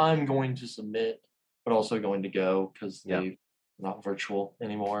I'm going to submit, but also going to go because Yeah. they're not virtual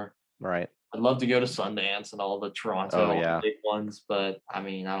anymore. Right. I'd love to go to Sundance and all the Toronto, Oh all the yeah. big ones, but I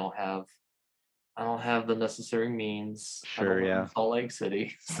mean, I don't have the necessary means. I don't Sure. live in Yeah. Salt Lake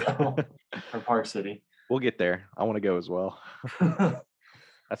City, so or Park City. We'll get there. I want to go as well.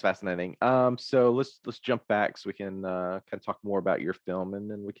 That's fascinating. So let's jump back so we can kind of talk more about your film, and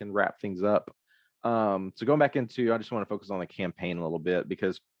then we can wrap things up. So going back into, I just want to focus on the campaign a little bit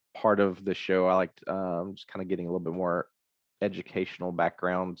because part of the show I liked just kind of getting a little bit more educational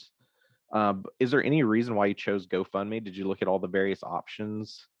background. Is there any reason why you chose GoFundMe? Did you look at all the various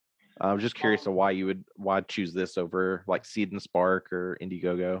options? I'm just curious of why choose this over like Seed and Spark or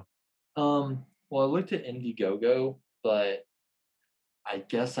Indiegogo. Well, I looked at Indiegogo, but I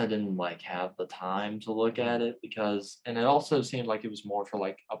guess I didn't like have the time to look at it because, and it also seemed like it was more for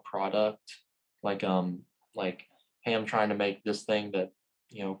like a product, like like hey, I'm trying to make this thing that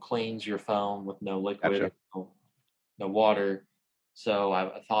cleans your phone with no liquid Gotcha. or no water. So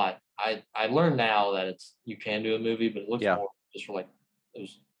I thought I learned now that it's you can do a movie, but it looks Yeah. more just for like it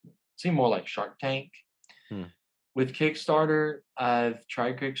was seemed more like Shark Tank. Hmm. With Kickstarter, I've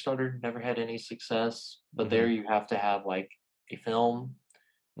tried Kickstarter, never had any success, but Mm-hmm. there you have to have like a film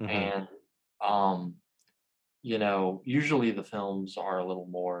Mm-hmm. and usually the films are a little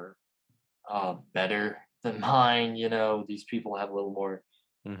more better than mine. These people have a little more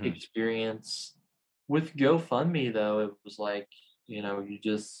Mm-hmm. experience. With GoFundMe, though, it was like, you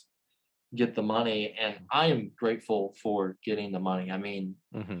just get the money, and I am grateful for getting the money. I mean,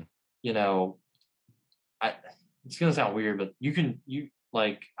 Mm-hmm. you know, I it's gonna sound weird, but you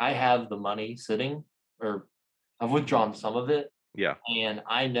like I have the money sitting, or I've withdrawn some of it, Yeah. and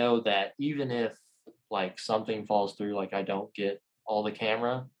I know that even if like something falls through, like I don't get all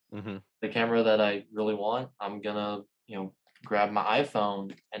Mm-hmm. the camera that I really want, I'm gonna, grab my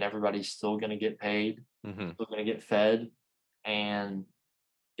iPhone and everybody's still gonna get paid, Mm-hmm. still gonna get fed, and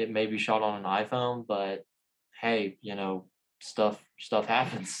it may be shot on an iPhone, but hey, stuff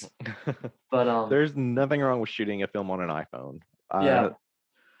happens. But There's nothing wrong with shooting a film on an iPhone. yeah,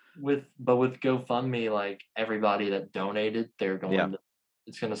 with GoFundMe, like everybody that donated, Yeah.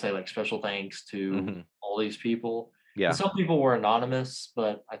 it's gonna say like special thanks to Mm-hmm. all these people. And Yeah. some people were anonymous,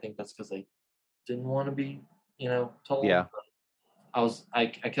 but I think that's because they didn't want to be, told. Yeah. I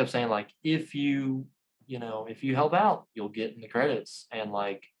kept saying like if you help out, you'll get in the credits. And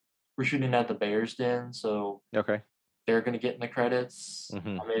like we're shooting at the Bears Den, so Okay. they're gonna get in the credits.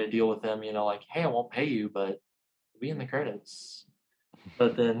 Mm-hmm. I made a deal with them, like, hey, I won't pay you, but be in the credits.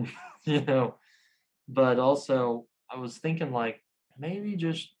 But then, you know, but also I was thinking like maybe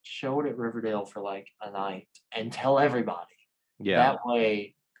just show it at Riverdale for like a night and tell everybody. Yeah. That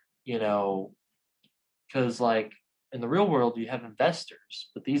way, you know, because like in the real world you have investors,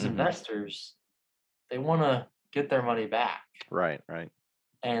 but these Mm-hmm. investors they want to get their money back. Right. Right.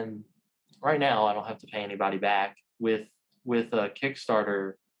 And right now I don't have to pay anybody back with a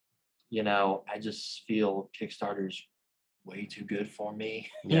Kickstarter. I just feel Kickstarter's way too good for me.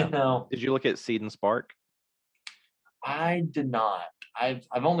 Yeah. Did you look at Seed and Spark? I did not. I've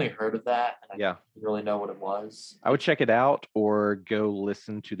only heard of that, and I Yeah. didn't really know what it was. I would check it out or go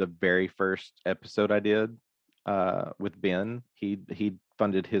listen to the very first episode I did with Ben. He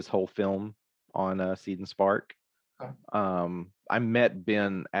funded his whole film on Seed and Spark. Okay. I met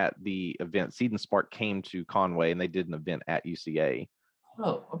Ben at the event. Seed and Spark came to Conway and they did an event at UCA.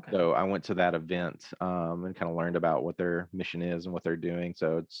 Oh, okay. So I went to that event and kind of learned about what their mission is and what they're doing.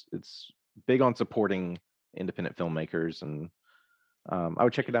 So it's big on supporting independent filmmakers, and I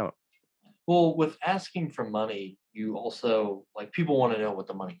would check it out. Well, with asking for money, you also like people want to know what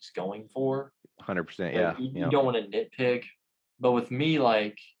the money's going for. 100%. Like Yeah. you Yeah. don't want to nitpick. But with me,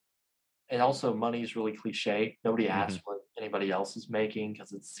 like, and also money is really cliche. Nobody Hmm. asks what anybody else is making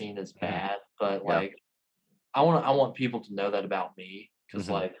because it's seen as Hmm. bad. But Yeah. like, I want people to know that about me because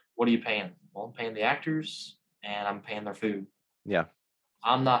Hmm. like, what are you paying? Well, I'm paying the actors and I'm paying their food. Yeah.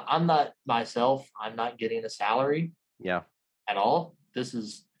 I'm not myself. I'm not getting a salary Yeah. at all. This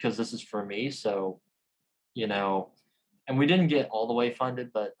is because this is for me. So, you know, and we didn't get all the way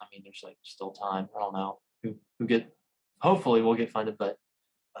funded, but I mean, there's like still time. I don't know who get. Hopefully, we'll get funded. But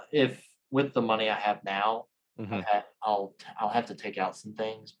if with the money I have now, Hmm. I'll have to take out some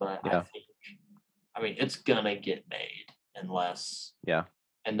things. But Yeah. I mean, it's gonna get made unless Yeah.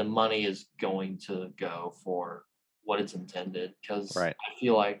 and the money is going to go for what it's intended because Right. I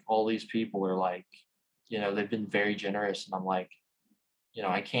feel like all these people are like, they've been very generous, and I'm like,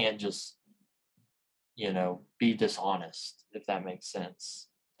 I can't just, be dishonest if that makes sense.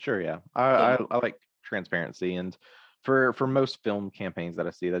 Sure. Yeah. So I like transparency, and For most film campaigns that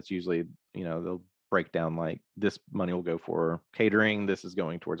I see, that's usually, they'll break down like this money will go for catering, this is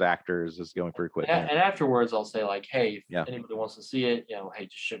going towards actors, this is going for equipment. And afterwards, I'll say like, hey, if Yeah. anybody wants to see it, hey,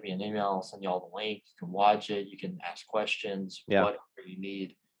 just shoot me an email. I'll send you all the link. You can watch it. You can ask questions, Yeah. whatever you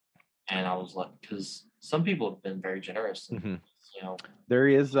need. And I was like, because some people have been very generous. And, Mm-hmm. There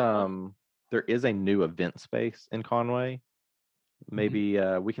is a new event space in Conway. Maybe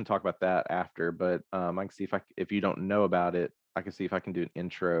we can talk about that after, but I can see if you don't know about it, I can see if I can do an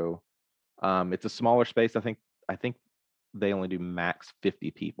intro. It's a smaller space. I think they only do max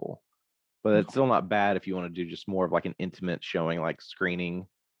 50 people, but it's still not bad if you want to do just more of like an intimate showing, like screening.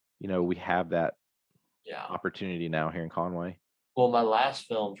 We have that opportunity now here in Conway. Well, my last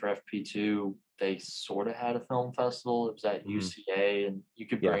film for FP2, they sort of had a film festival. It was at UCA, and you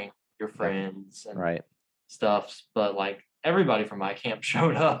could bring your friends and stuff. But like everybody from my camp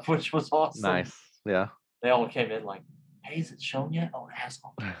showed up, which was awesome. Nice. Yeah. They all came in like, hey, is it shown yet? Oh, it has.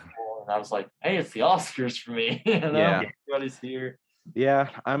 And I was like, hey, it's the Oscars for me. Yeah. Everybody's here. Yeah.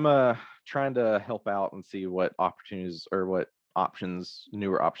 I'm trying to help out and see what opportunities or what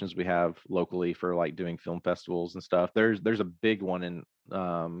newer options we have locally for like doing film festivals and stuff. There's a big one in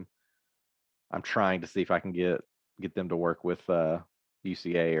I'm trying to see if I can get them to work with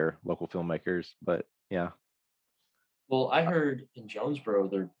UCA or local filmmakers, but yeah. Well, I heard in Jonesboro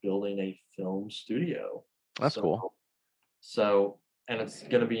they're building a film studio. That's cool. So, and it's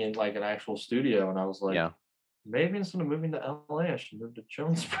going to be in like an actual studio, and I was like, maybe instead of moving to LA, I should move to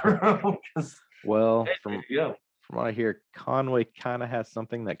Jonesboro. Well, from what I hear, Conway kind of has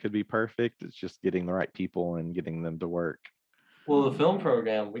something that could be perfect. It's just getting the right people and getting them to work. Well, the film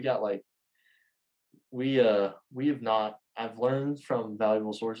program, we got like, we have not, I've learned from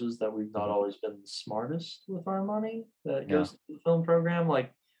valuable sources that we've not always been the smartest with our money that goes to the film program.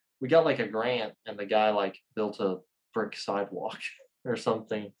 Like we got like a grant and the guy like built a brick sidewalk or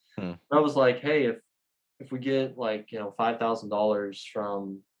something. I was like, hey, if we get like, $5,000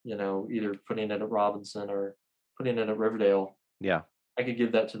 from, either putting it at Robinson or putting it at Riverdale, I could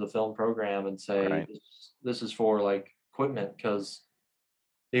give that to the film program and say, this is for like equipment, because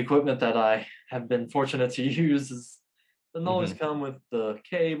the equipment that I have been fortunate to use doesn't always come with the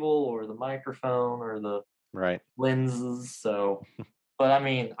cable or the microphone or the lenses. So, but I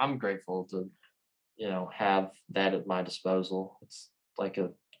mean, I'm grateful to, have that at my disposal. It's like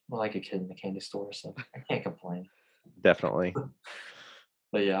a kid in the candy store, so I can't complain. Definitely.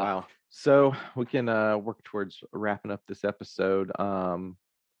 But yeah. Wow. So we can work towards wrapping up this episode. It's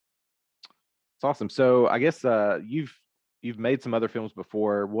awesome. So I guess you've made some other films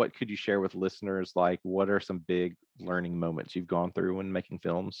before. What could you share with listeners? Like, what are some big learning moments you've gone through when making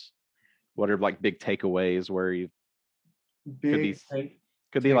films? What are like big takeaways where you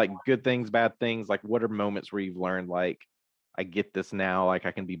could be like good things, bad things? Like, what are moments where you've learned, like, I get this now, like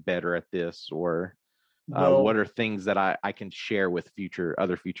I can be better at this, or what are things that I can share with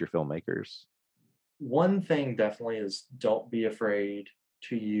other future filmmakers? One thing definitely is don't be afraid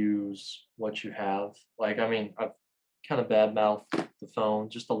to use what you have. Like, I mean, I've kind of badmouthed the phone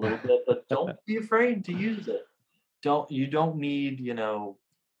just a little bit, but don't be afraid to use it. You don't need,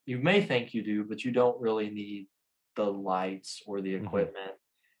 you may think you do, but you don't really need the lights or the equipment.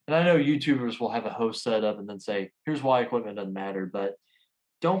 And I know YouTubers will have a host set up and then say, here's why equipment doesn't matter, but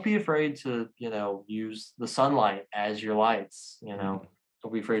don't be afraid to, use the sunlight as your lights, Don't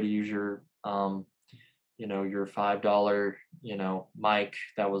be afraid to use your your $5, mic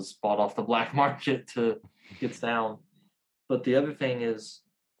that was bought off the black market to get sound. But the other thing is,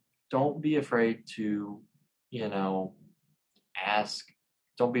 don't be afraid to, don't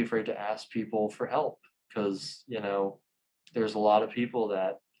be afraid to ask people for help, because, there's a lot of people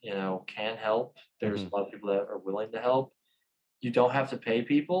that, can help. There's a lot of people that are willing to help. You don't have to pay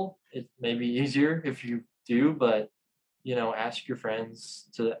people. It may be easier if you do, but, ask your friends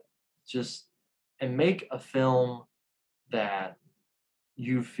to and make a film that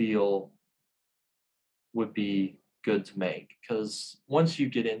you feel would be good to make. Because once you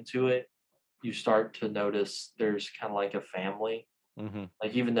get into it, you start to notice there's kind of like a family.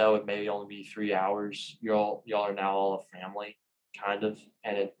 Like, even though it may only be 3 hours, y'all are now all a family, kind of,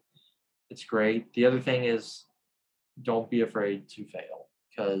 and it's great. The other thing is, don't be afraid to fail,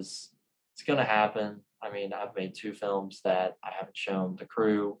 because it's gonna happen. I mean, I've made 2 films that I haven't shown the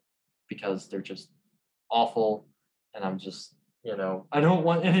crew because they're just awful, and I'm just, I don't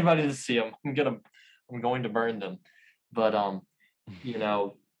want anybody to see them. I'm going to burn them, but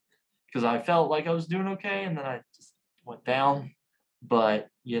because I felt like I was doing okay, and then I just went down. But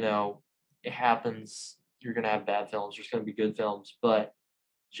it happens. You're gonna have bad films. There's gonna be good films, but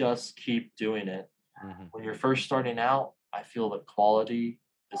just keep doing it. Hmm. When you're first starting out, I feel that quality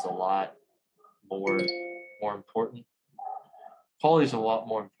is a lot more more important. Quality is a lot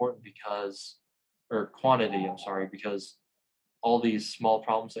more important because, or quantity, I'm sorry, because all these small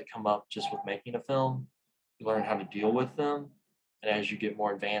problems that come up just with making a film, you learn how to deal with them. And as you get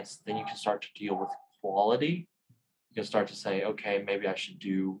more advanced, then you can start to deal with quality. You can start to say, okay, maybe I should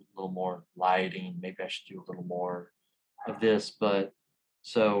do a little more lighting, maybe I should do a little more of this. But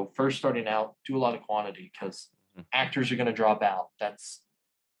so first starting out, do a lot of quantity because actors are going to drop out. That's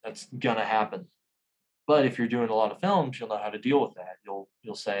gonna happen. But if you're doing a lot of films, you'll know how to deal with that. You'll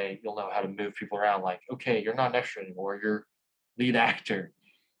know how to move people around. Like, okay, you're not an extra anymore. You're lead actor.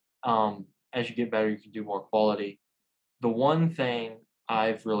 As you get better, you can do more quality. The one thing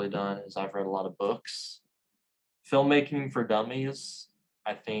I've really done is I've read a lot of books. Filmmaking for Dummies,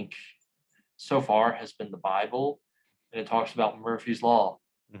 I think, so far has been the Bible, and it talks about Murphy's Law.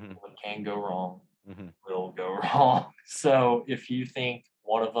 Hmm. What can go wrong Hmm. will go wrong. So if you think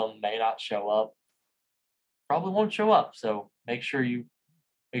one of them may not show up, probably won't show up. So make sure you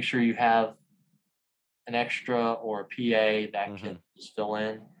have an extra or a PA that Hmm. can just fill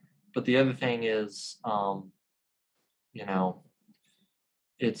in. But the other thing is, you know,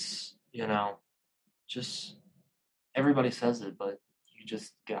 it's just everybody says it, but you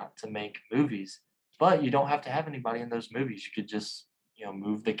just got to make movies. But you don't have to have anybody in those movies. You could just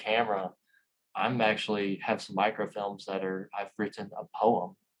move the camera. I'm actually have some microfilms that I've written a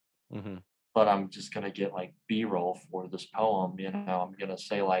poem, Hmm. but I'm just gonna get like B-roll for this poem. I'm gonna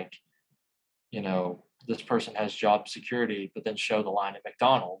say like, this person has job security, but then show the line at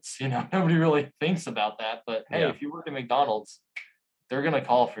McDonald's. Nobody really thinks about that. But hey, Yeah. if you work at McDonald's, they're gonna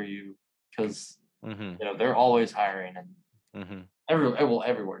call for you because Hmm. they're always hiring, and Hmm.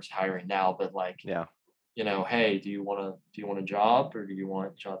 everywhere's hiring now. But like, Yeah. hey, do you want a job or do you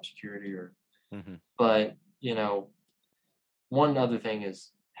want job security or? Hmm. But one other thing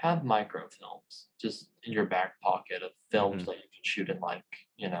is have microfilms just in your back pocket of films Hmm. that you can shoot in like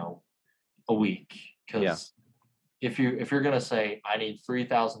a week. Yeah. Because if you're gonna say I need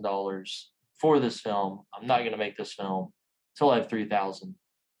 $3,000 for this film, I'm not gonna make this film till I have 3,000.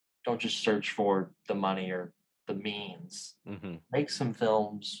 Don't just search for the money or the means. Hmm. Make some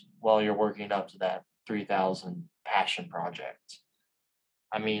films while you're working up to that 3,000 passion project.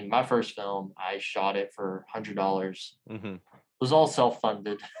 I mean, my first film, I shot it for $100. Hmm. It was all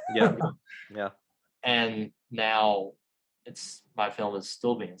self-funded. Yeah. Yeah. And now my film is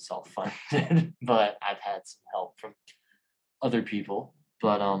still being self-funded, but I've had some help from other people.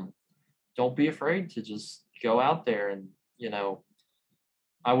 But don't be afraid to just go out there and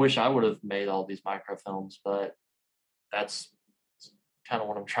I wish I would have made all these microfilms, but that's kind of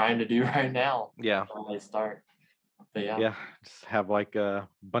what I'm trying to do right now Yeah. when I start. But yeah, Yeah. Just have like a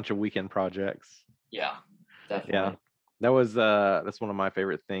bunch of weekend projects. yeah, Yeah. definitely. That's one of my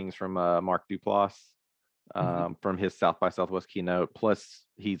favorite things from Mark Duplass, Mhm. from his South by Southwest keynote. Plus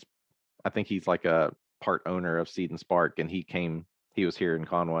I think he's like a part owner of Seed and Spark, and he was here in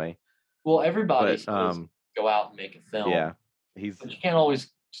Conway. Well, everybody But says go out and make a film, yeah, he's but you can't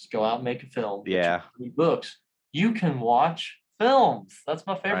always just go out and make a film. But you yeah, can read books. You can watch films. That's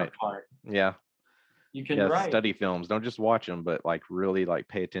my right. favorite part. Yeah. You can Yeah, write. study films. Don't just watch them, but like really like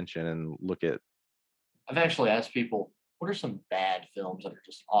pay attention and look at. I've actually asked people, what are some bad films that are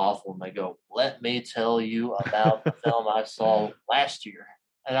just awful? And they go, let me tell you about the film I saw last year.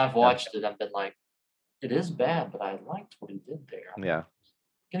 And I've Yeah. watched it. I've been like, it is bad, but I liked what he did there. I'm Yeah.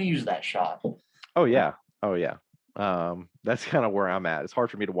 going to use that shot. Oh yeah. Oh yeah. That's kind of where I'm at. It's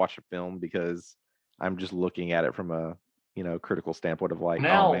hard for me to watch a film because I'm just looking at it from a, critical standpoint of like, oh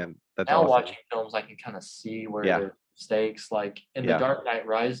Now, man, that's now awesome. watching films, I can kind of see where Yeah. there are mistakes. Like in The Yeah. Dark Knight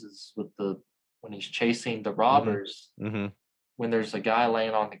Rises, when he's chasing the Mhm. robbers, Mhm. when there's a guy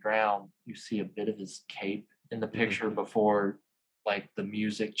laying on the ground, you see a bit of his cape in the picture before like the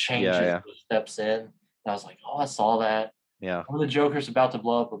music changes Yeah, and he steps in. And I was like, oh, I saw that. yeah. When the Joker's about to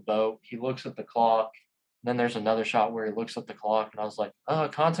blow up a boat, he looks at the clock. Then there's another shot where he looks at the clock, and I was like, oh,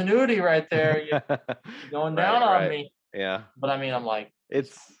 continuity right there. You're going down Right, on right. me. Yeah. But I mean, I'm like,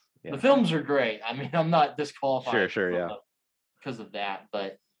 It's the yeah. films are great. I mean, I'm not disqualified Sure, yeah. because of that,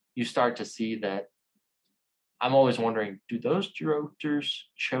 but you start to see that. I'm always wondering, do those directors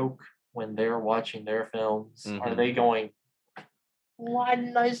choke when they're watching their films? Are Mhm. they going, why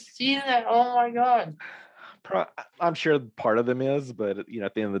didn't I see that? Oh my God. I'm sure part of them is, but at the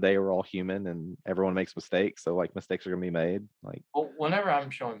end of the day, we're all human and everyone makes mistakes. So like mistakes are gonna be made. Like, Well, whenever I'm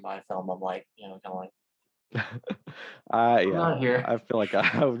showing my film, I'm like, kind of like, I'm yeah, not here. I feel like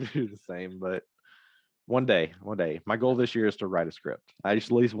I would do the same, but One day, one day. My goal this year is to write a script. I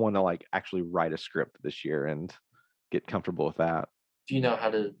just at least want to like actually write a script this year and get comfortable with that. Do you know how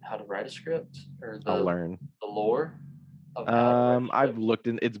to write a script or I'll learn. the lore of how to write a I've script? looked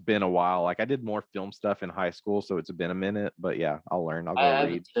in. It's been a while. Like I did more film stuff in high school, so it's been a minute. But yeah, I'll learn. I'll I go have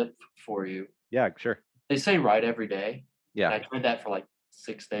a read. tip for you. Yeah, sure. They say write every day. And Yeah, I tried that for like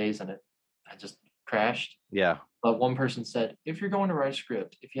 6 days and I just crashed. yeah. But one person said, if you're going to write a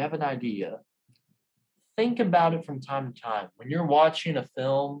script, if you have an idea, think about it from time to time. When you're watching a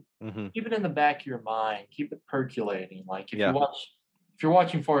film, Hmm. keep it in the back of your mind, keep it percolating. Like Yeah. if you're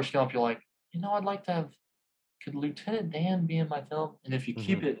watching Forrest Gump, you're like, I'd like to have could Lieutenant Dan be in my film? And if you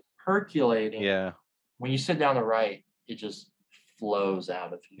keep it percolating, Yeah. when you sit down to write, it just flows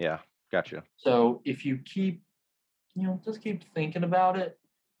out of you. Yeah. Gotcha. So if you keep, just keep thinking about it,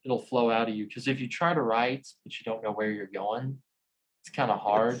 it'll flow out of you. Because if you try to write, but you don't know where you're going, it's kind of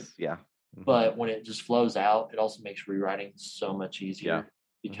hard. Yeah. But when it just flows out, it also makes rewriting so much easier.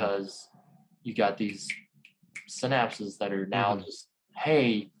 Yeah. Because you got these synapses that are now just,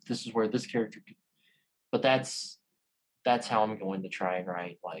 hey, this is where this character could. But that's how I'm going to try and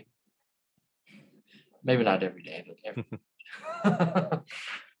write. Like maybe not every day, but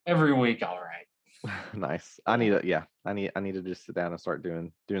every week I'll write. Nice. I need to. Yeah. I need to just sit down and start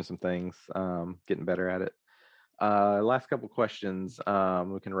doing some things. Getting better at it. Last couple questions.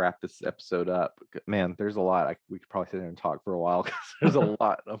 We can wrap this episode up. Man, there's a lot. We could probably sit there and talk for a while because there's a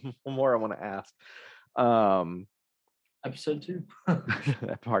lot more I want to ask. Episode 2.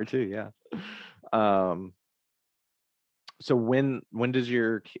 Part 2, yeah. So when is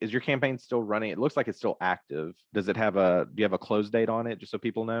your campaign still running? It looks like it's still active. Do you have a close date on it, just so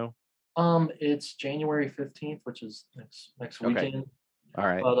people know? It's January 15th, which is next weekend. Okay. All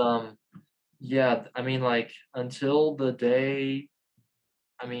right. But yeah, I mean, like until the day,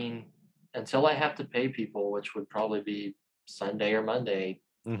 until I have to pay people, which would probably be Sunday or Monday,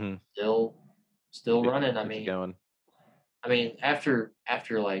 still running. Going. After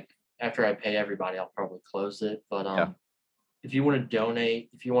I pay everybody, I'll probably close it. But if you want to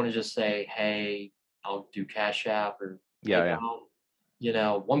donate, if you want to just say, hey, I'll do Cash App or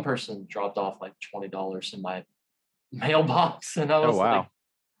PayPal, one person dropped off like $20 in my mailbox, and I was like,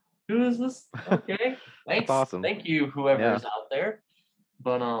 who is this? Okay, thanks. That's awesome. Thank you, whoever's out there.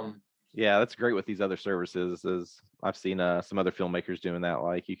 But yeah, that's great with these other services. Is I've seen some other filmmakers doing that.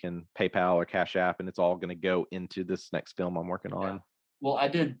 Like you can PayPal or Cash App, and it's all going to go into this next film I'm working on. Well, I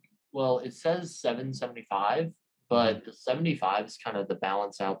did. Well, it says $7.75, but the 75 is kind of to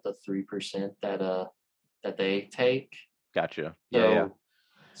balance out the 3% that they take. Gotcha.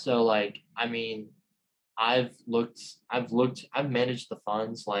 So like, I've managed the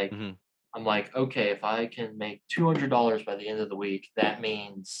funds. Like, I'm like, okay, if I can make $200 by the end of the week, that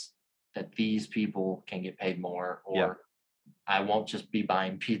means that these people can get paid more, or I won't just be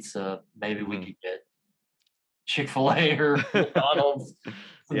buying pizza. Maybe we could get Chick-fil-A or McDonald's,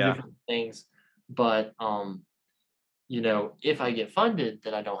 some different things. But if I get funded,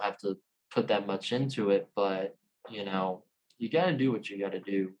 then I don't have to put that much into it. But you got to do what you got to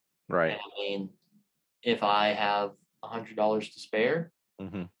do. Right. And if I have $100 to spare,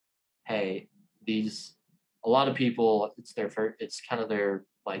 hey, a lot of people, it's kind of their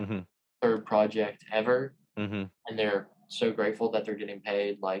like third project ever, and they're so grateful that they're getting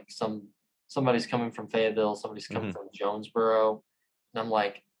paid. Like somebody's coming from Fayetteville, somebody's coming from Jonesboro, and I'm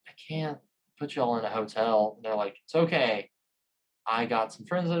like, I can't put y'all in a hotel. And they're like, it's okay. I got some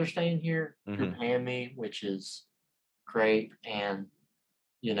friends that are staying here. You're paying me, which is great. And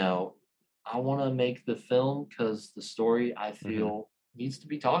I want to make the film because the story, I feel, needs to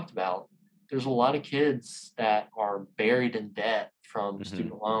be talked about. There's a lot of kids that are buried in debt from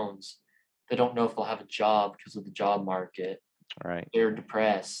student loans. They don't know if they'll have a job because of the job market. Right. They're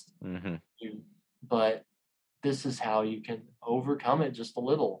depressed. But this is how you can overcome it just a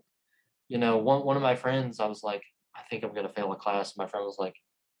little. One of my friends, I was like, I think I'm going to fail a class. My friend was like,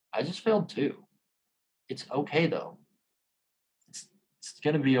 I just failed too. It's okay though. It's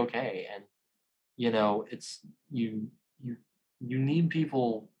going to be okay. And it's you need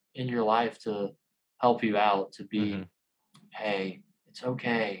people in your life to help you out, to be, hey, it's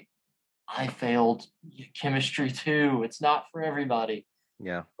okay. I failed chemistry too. It's not for everybody.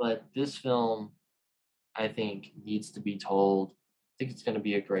 Yeah. But this film, I think, needs to be told. I think it's going to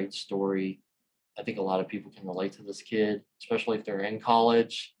be a great story. I think a lot of people can relate to this kid, especially if they're in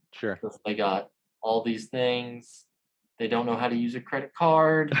college. Sure. Because they got all these things. They don't know how to use a credit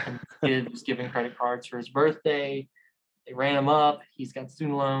card. And the kid was giving credit cards for his birthday. They ran him up. He's got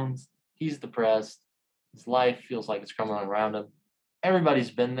student loans. He's depressed. His life feels like it's crumbling around him.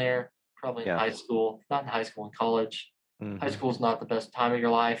 Everybody's been there. probably in Yeah. high school, not in high school, in college. High Mhm. school is not the best time of your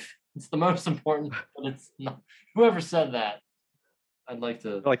life. It's the most important, but it's not. Whoever said that, I'd like to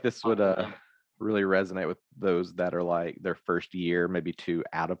I feel like this talk would to them. really resonate with those that are like their first year, maybe two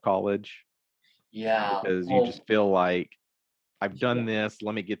out of college, Yeah. because you Well, just feel like I've yeah. done this,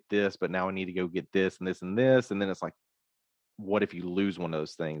 let me get this, but now I need to go get this and this and this, and then it's like, what if you lose one of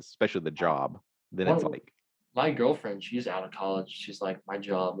those things, especially the job? Then it's One, like, my girlfriend, she's out of college. She's like, my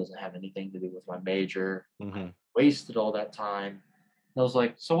job doesn't have anything to do with my major. I mhm, wasted all that time. And I was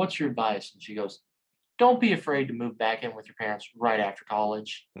like, so what's your advice? And she goes, don't be afraid to move back in with your parents right after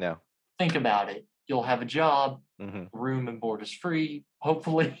college. yeah, Think about it. You'll have a job, mhm, room and board is free.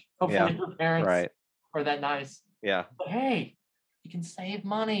 Hopefully, yeah, your parents right, are that nice. yeah, But hey, you can save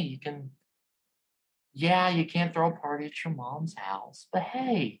money. You can, yeah, you can't throw a party at your mom's house, but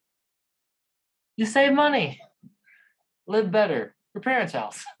hey, you save money. Live better. Your parents'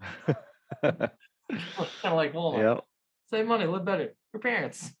 house. Kind of like Walmart. yeah, Save money, live better. Your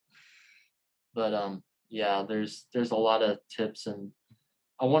parents. But yeah, there's a lot of tips, and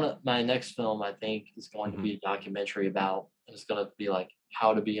I want to. My next film, I think, is going to mhm, be a documentary about. And it's going to be like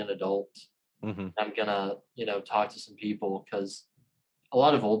how to be an adult. mhm, I'm gonna, talk to some people because a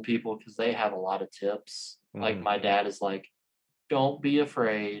lot of old people because they have a lot of tips. Like mhm, my dad is like, don't be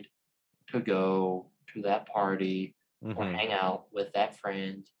afraid to go to that party or mhm, hang out with that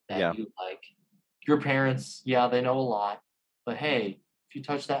friend that yeah, you like. Your parents, yeah, they know a lot, but hey, if you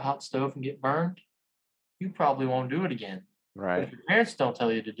touch that hot stove and get burned, you probably won't do it again. But if right, your parents don't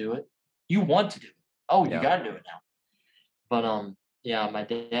tell you to do it, you want to do it. Oh, you yeah, got to do it now. But yeah, my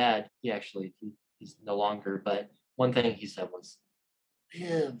dad, he's no longer. But one thing he said was,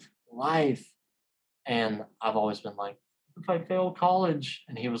 "Live life." And I've always been like, if I fail college,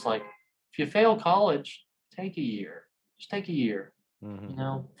 and he was like, if you fail college, take a year. Just take a year.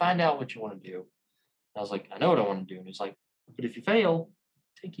 mhm, Find out what you want to do. I was like, I know what I want to do. And he's like, but if you fail,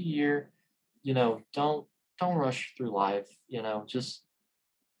 take a year. Don't rush through life. Just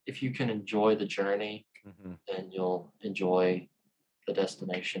if you can enjoy the journey, mhm, then you'll enjoy the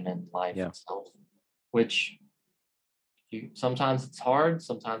destination and life yeah, itself. Which sometimes it's hard,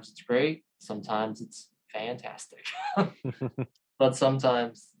 sometimes it's great, sometimes it's fantastic. But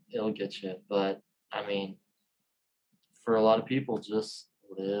sometimes it'll get you. But I mean, for a lot of people, just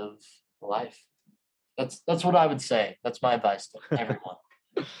live life. That's what I would say. That's my advice to everyone.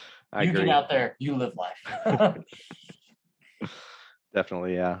 I You get agree. out there, you live life.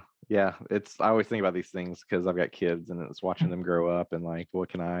 Definitely, yeah. Yeah, I always think about these things because I've got kids and it's watching them grow up and like, what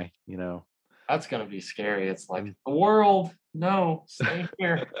can That's gonna be scary. It's like and the world. No, stay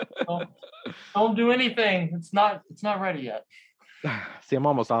here. Don't do anything. It's not ready yet. see, I'm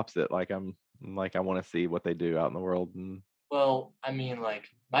almost opposite. Like I want to see what they do out in the world and Well, I mean, like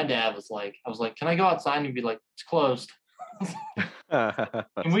my dad was like, I was like, can I go outside? And he'd be like, it's closed. Can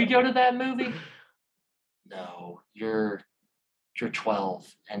that's we go funny. to that movie? No, you're 12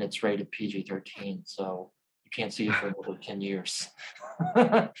 and it's rated PG-13, so you can't see it for another 10 years.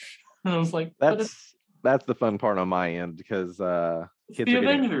 And I was like, but That's the fun part on my end because it's kids the are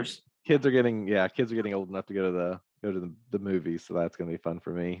getting Avengers. kids are getting old enough to go to the movies, so that's gonna be fun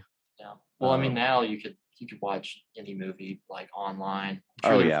for me. Yeah. Well, I mean, Um, now you could watch any movie like online.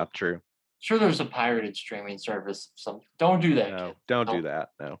 oh yeah, true. Sure there's a pirated streaming service. Some don't do that, kid. No, don't do Don't. that.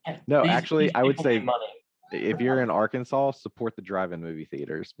 No, no. These Actually, I would people pay say money. if you're in Arkansas, support the drive-in movie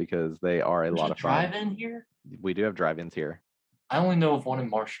theaters because they are a There's lot a of fun. drive-in here. We do have drive-ins here. I only know of one in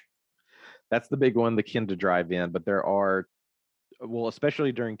Marshall. That's the big one, the Kinda drive-in. But there are, well,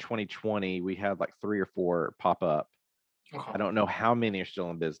 especially during 2020, we had like 3 or 4 pop up. I Okay. don't know how many are still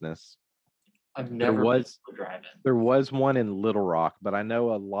in business. I've There never been to was a drive-in. there was one in Little Rock, but I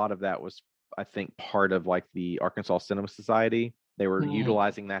know a lot of that was, I think, part of like the Arkansas Cinema Society. They were Hmm.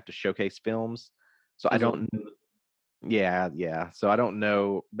 utilizing that to showcase films. So I Because don't, yeah, yeah. So I don't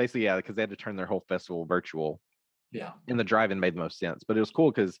know. Basically, yeah, because they had to turn their whole festival virtual, yeah. and the drive-in made the most sense. But it was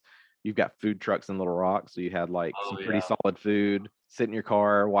cool because you've got food trucks in Little Rock, so you had like Oh some pretty yeah. solid food, sit in your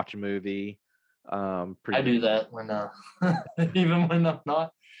car, watch a movie. I Pretty, do that when even when I'm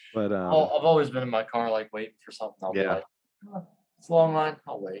not. but I've always been in my car like waiting for something. I'll be yeah. like, "Oh, it's a long line.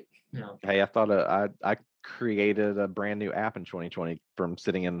 I'll wait. Hey, I created a brand new app in 2020 from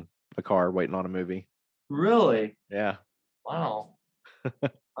sitting in the car waiting on a movie. Really? Yeah, Wow.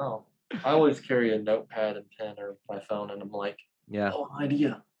 Oh. I always carry a notepad and pen or my phone, and I'm like, yeah, oh,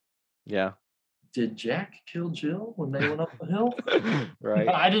 idea. yeah. Did Jack kill Jill when they went up the hill? Right.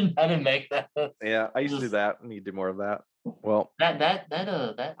 I didn't make that. Yeah, I used to do Just that. I need to do more of that. Well, that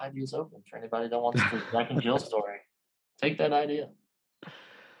idea is open for anybody that wants the Jack and Jill story. Take that idea.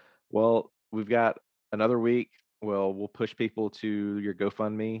 Well, we've got another week. Well, we'll push people to your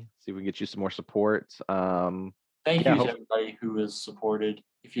GoFundMe, see if we can get you some more support. Thank Yeah, you to everybody who has supported.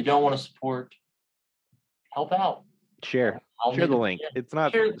 If you don't want to support, help out. share I'll share need the to- link. yeah, It's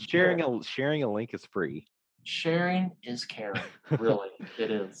not share- sharing a link is free. Sharing is caring. Really,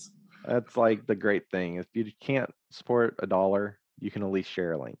 it is. That's like the great thing. If you can't support $1, you can at least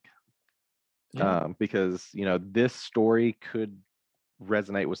share a link. Yeah. Because this story could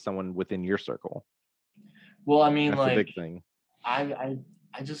resonate with someone within your circle. Well, I mean, That's like, the big thing. I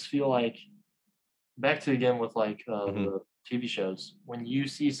just feel like back to again with like Mhm. the TV shows. When you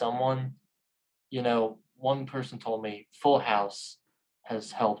see someone, one person told me Full House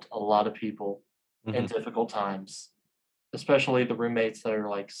has helped a lot of people in Mhm. difficult times, especially the roommates that are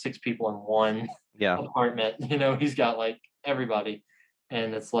like 6 people in one Yeah. apartment. He's got like everybody,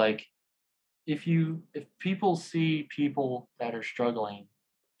 and it's like if people see people that are struggling,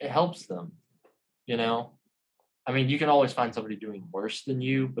 it helps them. I mean, you can always find somebody doing worse than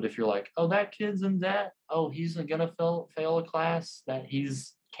you, but if you're like, oh, that kid's in debt, oh, he's gonna fail a class that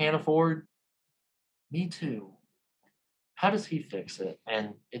he's can't afford. Me too. How does he fix it?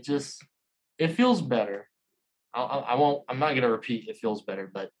 And it feels better. I won't. I'm not gonna repeat. It feels better,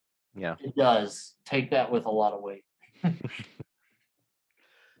 but Yeah. it does. Take that with a lot of weight.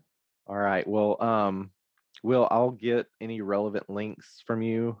 All right. Well, Will, I'll get any relevant links from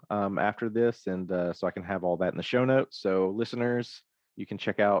you after this, and so I can have all that in the show notes. So, listeners, you can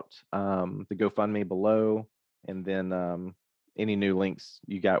check out the GoFundMe below, and then any new links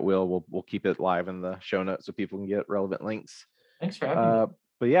you got, we'll keep it live in the show notes so people can get relevant links. Thanks for having me.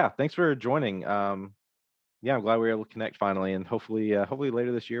 But yeah, thanks for joining. Yeah, I'm glad we were able to connect finally, and hopefully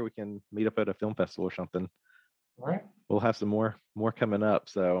later this year we can meet up at a film festival or something. All right. We'll have some more coming up,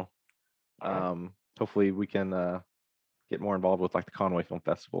 so. All right. Hopefully we can get more involved with like the Conway Film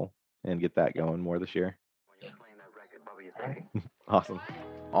Festival and get that going more this year. When you're playing that record, what were you All right. thinking? Awesome.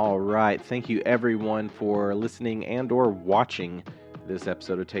 All right. Thank you everyone for listening and or watching this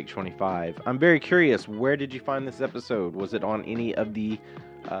episode of Take 25. I'm very curious, where did you find this episode? Was it on any of the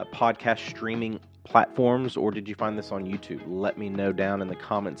podcast streaming platforms, or did you find this on YouTube? Let me know down in the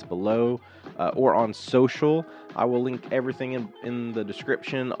comments below or on social. I will link everything in the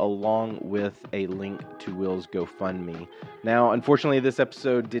description along with a link to Will's GoFundMe. Now, unfortunately, this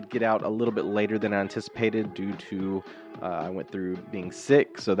episode did get out a little bit later than I anticipated due to I went through being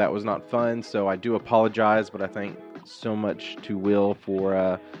sick, so that was not fun. So I do apologize, but I thank so much to Will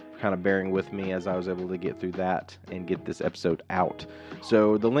for kind of bearing with me as I was able to get through that and get this episode out.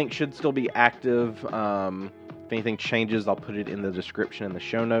 So the link should still be active. If anything changes, I'll put it in the description in the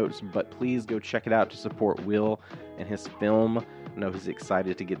show notes, but please go check it out to support Will and his film. I know he's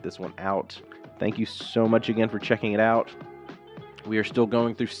excited to get this one out. Thank you so much again for checking it out. We are still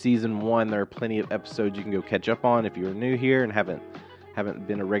going through season 1. There are plenty of episodes you can go catch up on if you're new here and haven't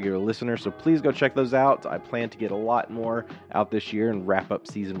been a regular listener, so please go check those out. I plan to get a lot more out this year and wrap up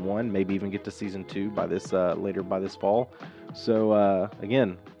season 1, maybe even get to season 2 by this later by this fall. So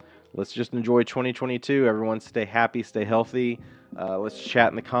again, let's just enjoy 2022. Everyone stay happy, stay healthy. Let's chat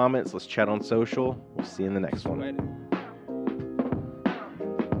in the comments. Let's chat on social. We'll see you in the next one.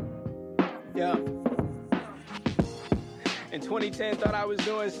 Yeah. In 2010, thought I was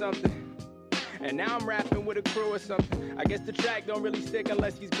doing something. And now I'm rapping with a crew or something. I guess the track don't really stick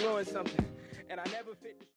unless he's gluing something. And I never fit the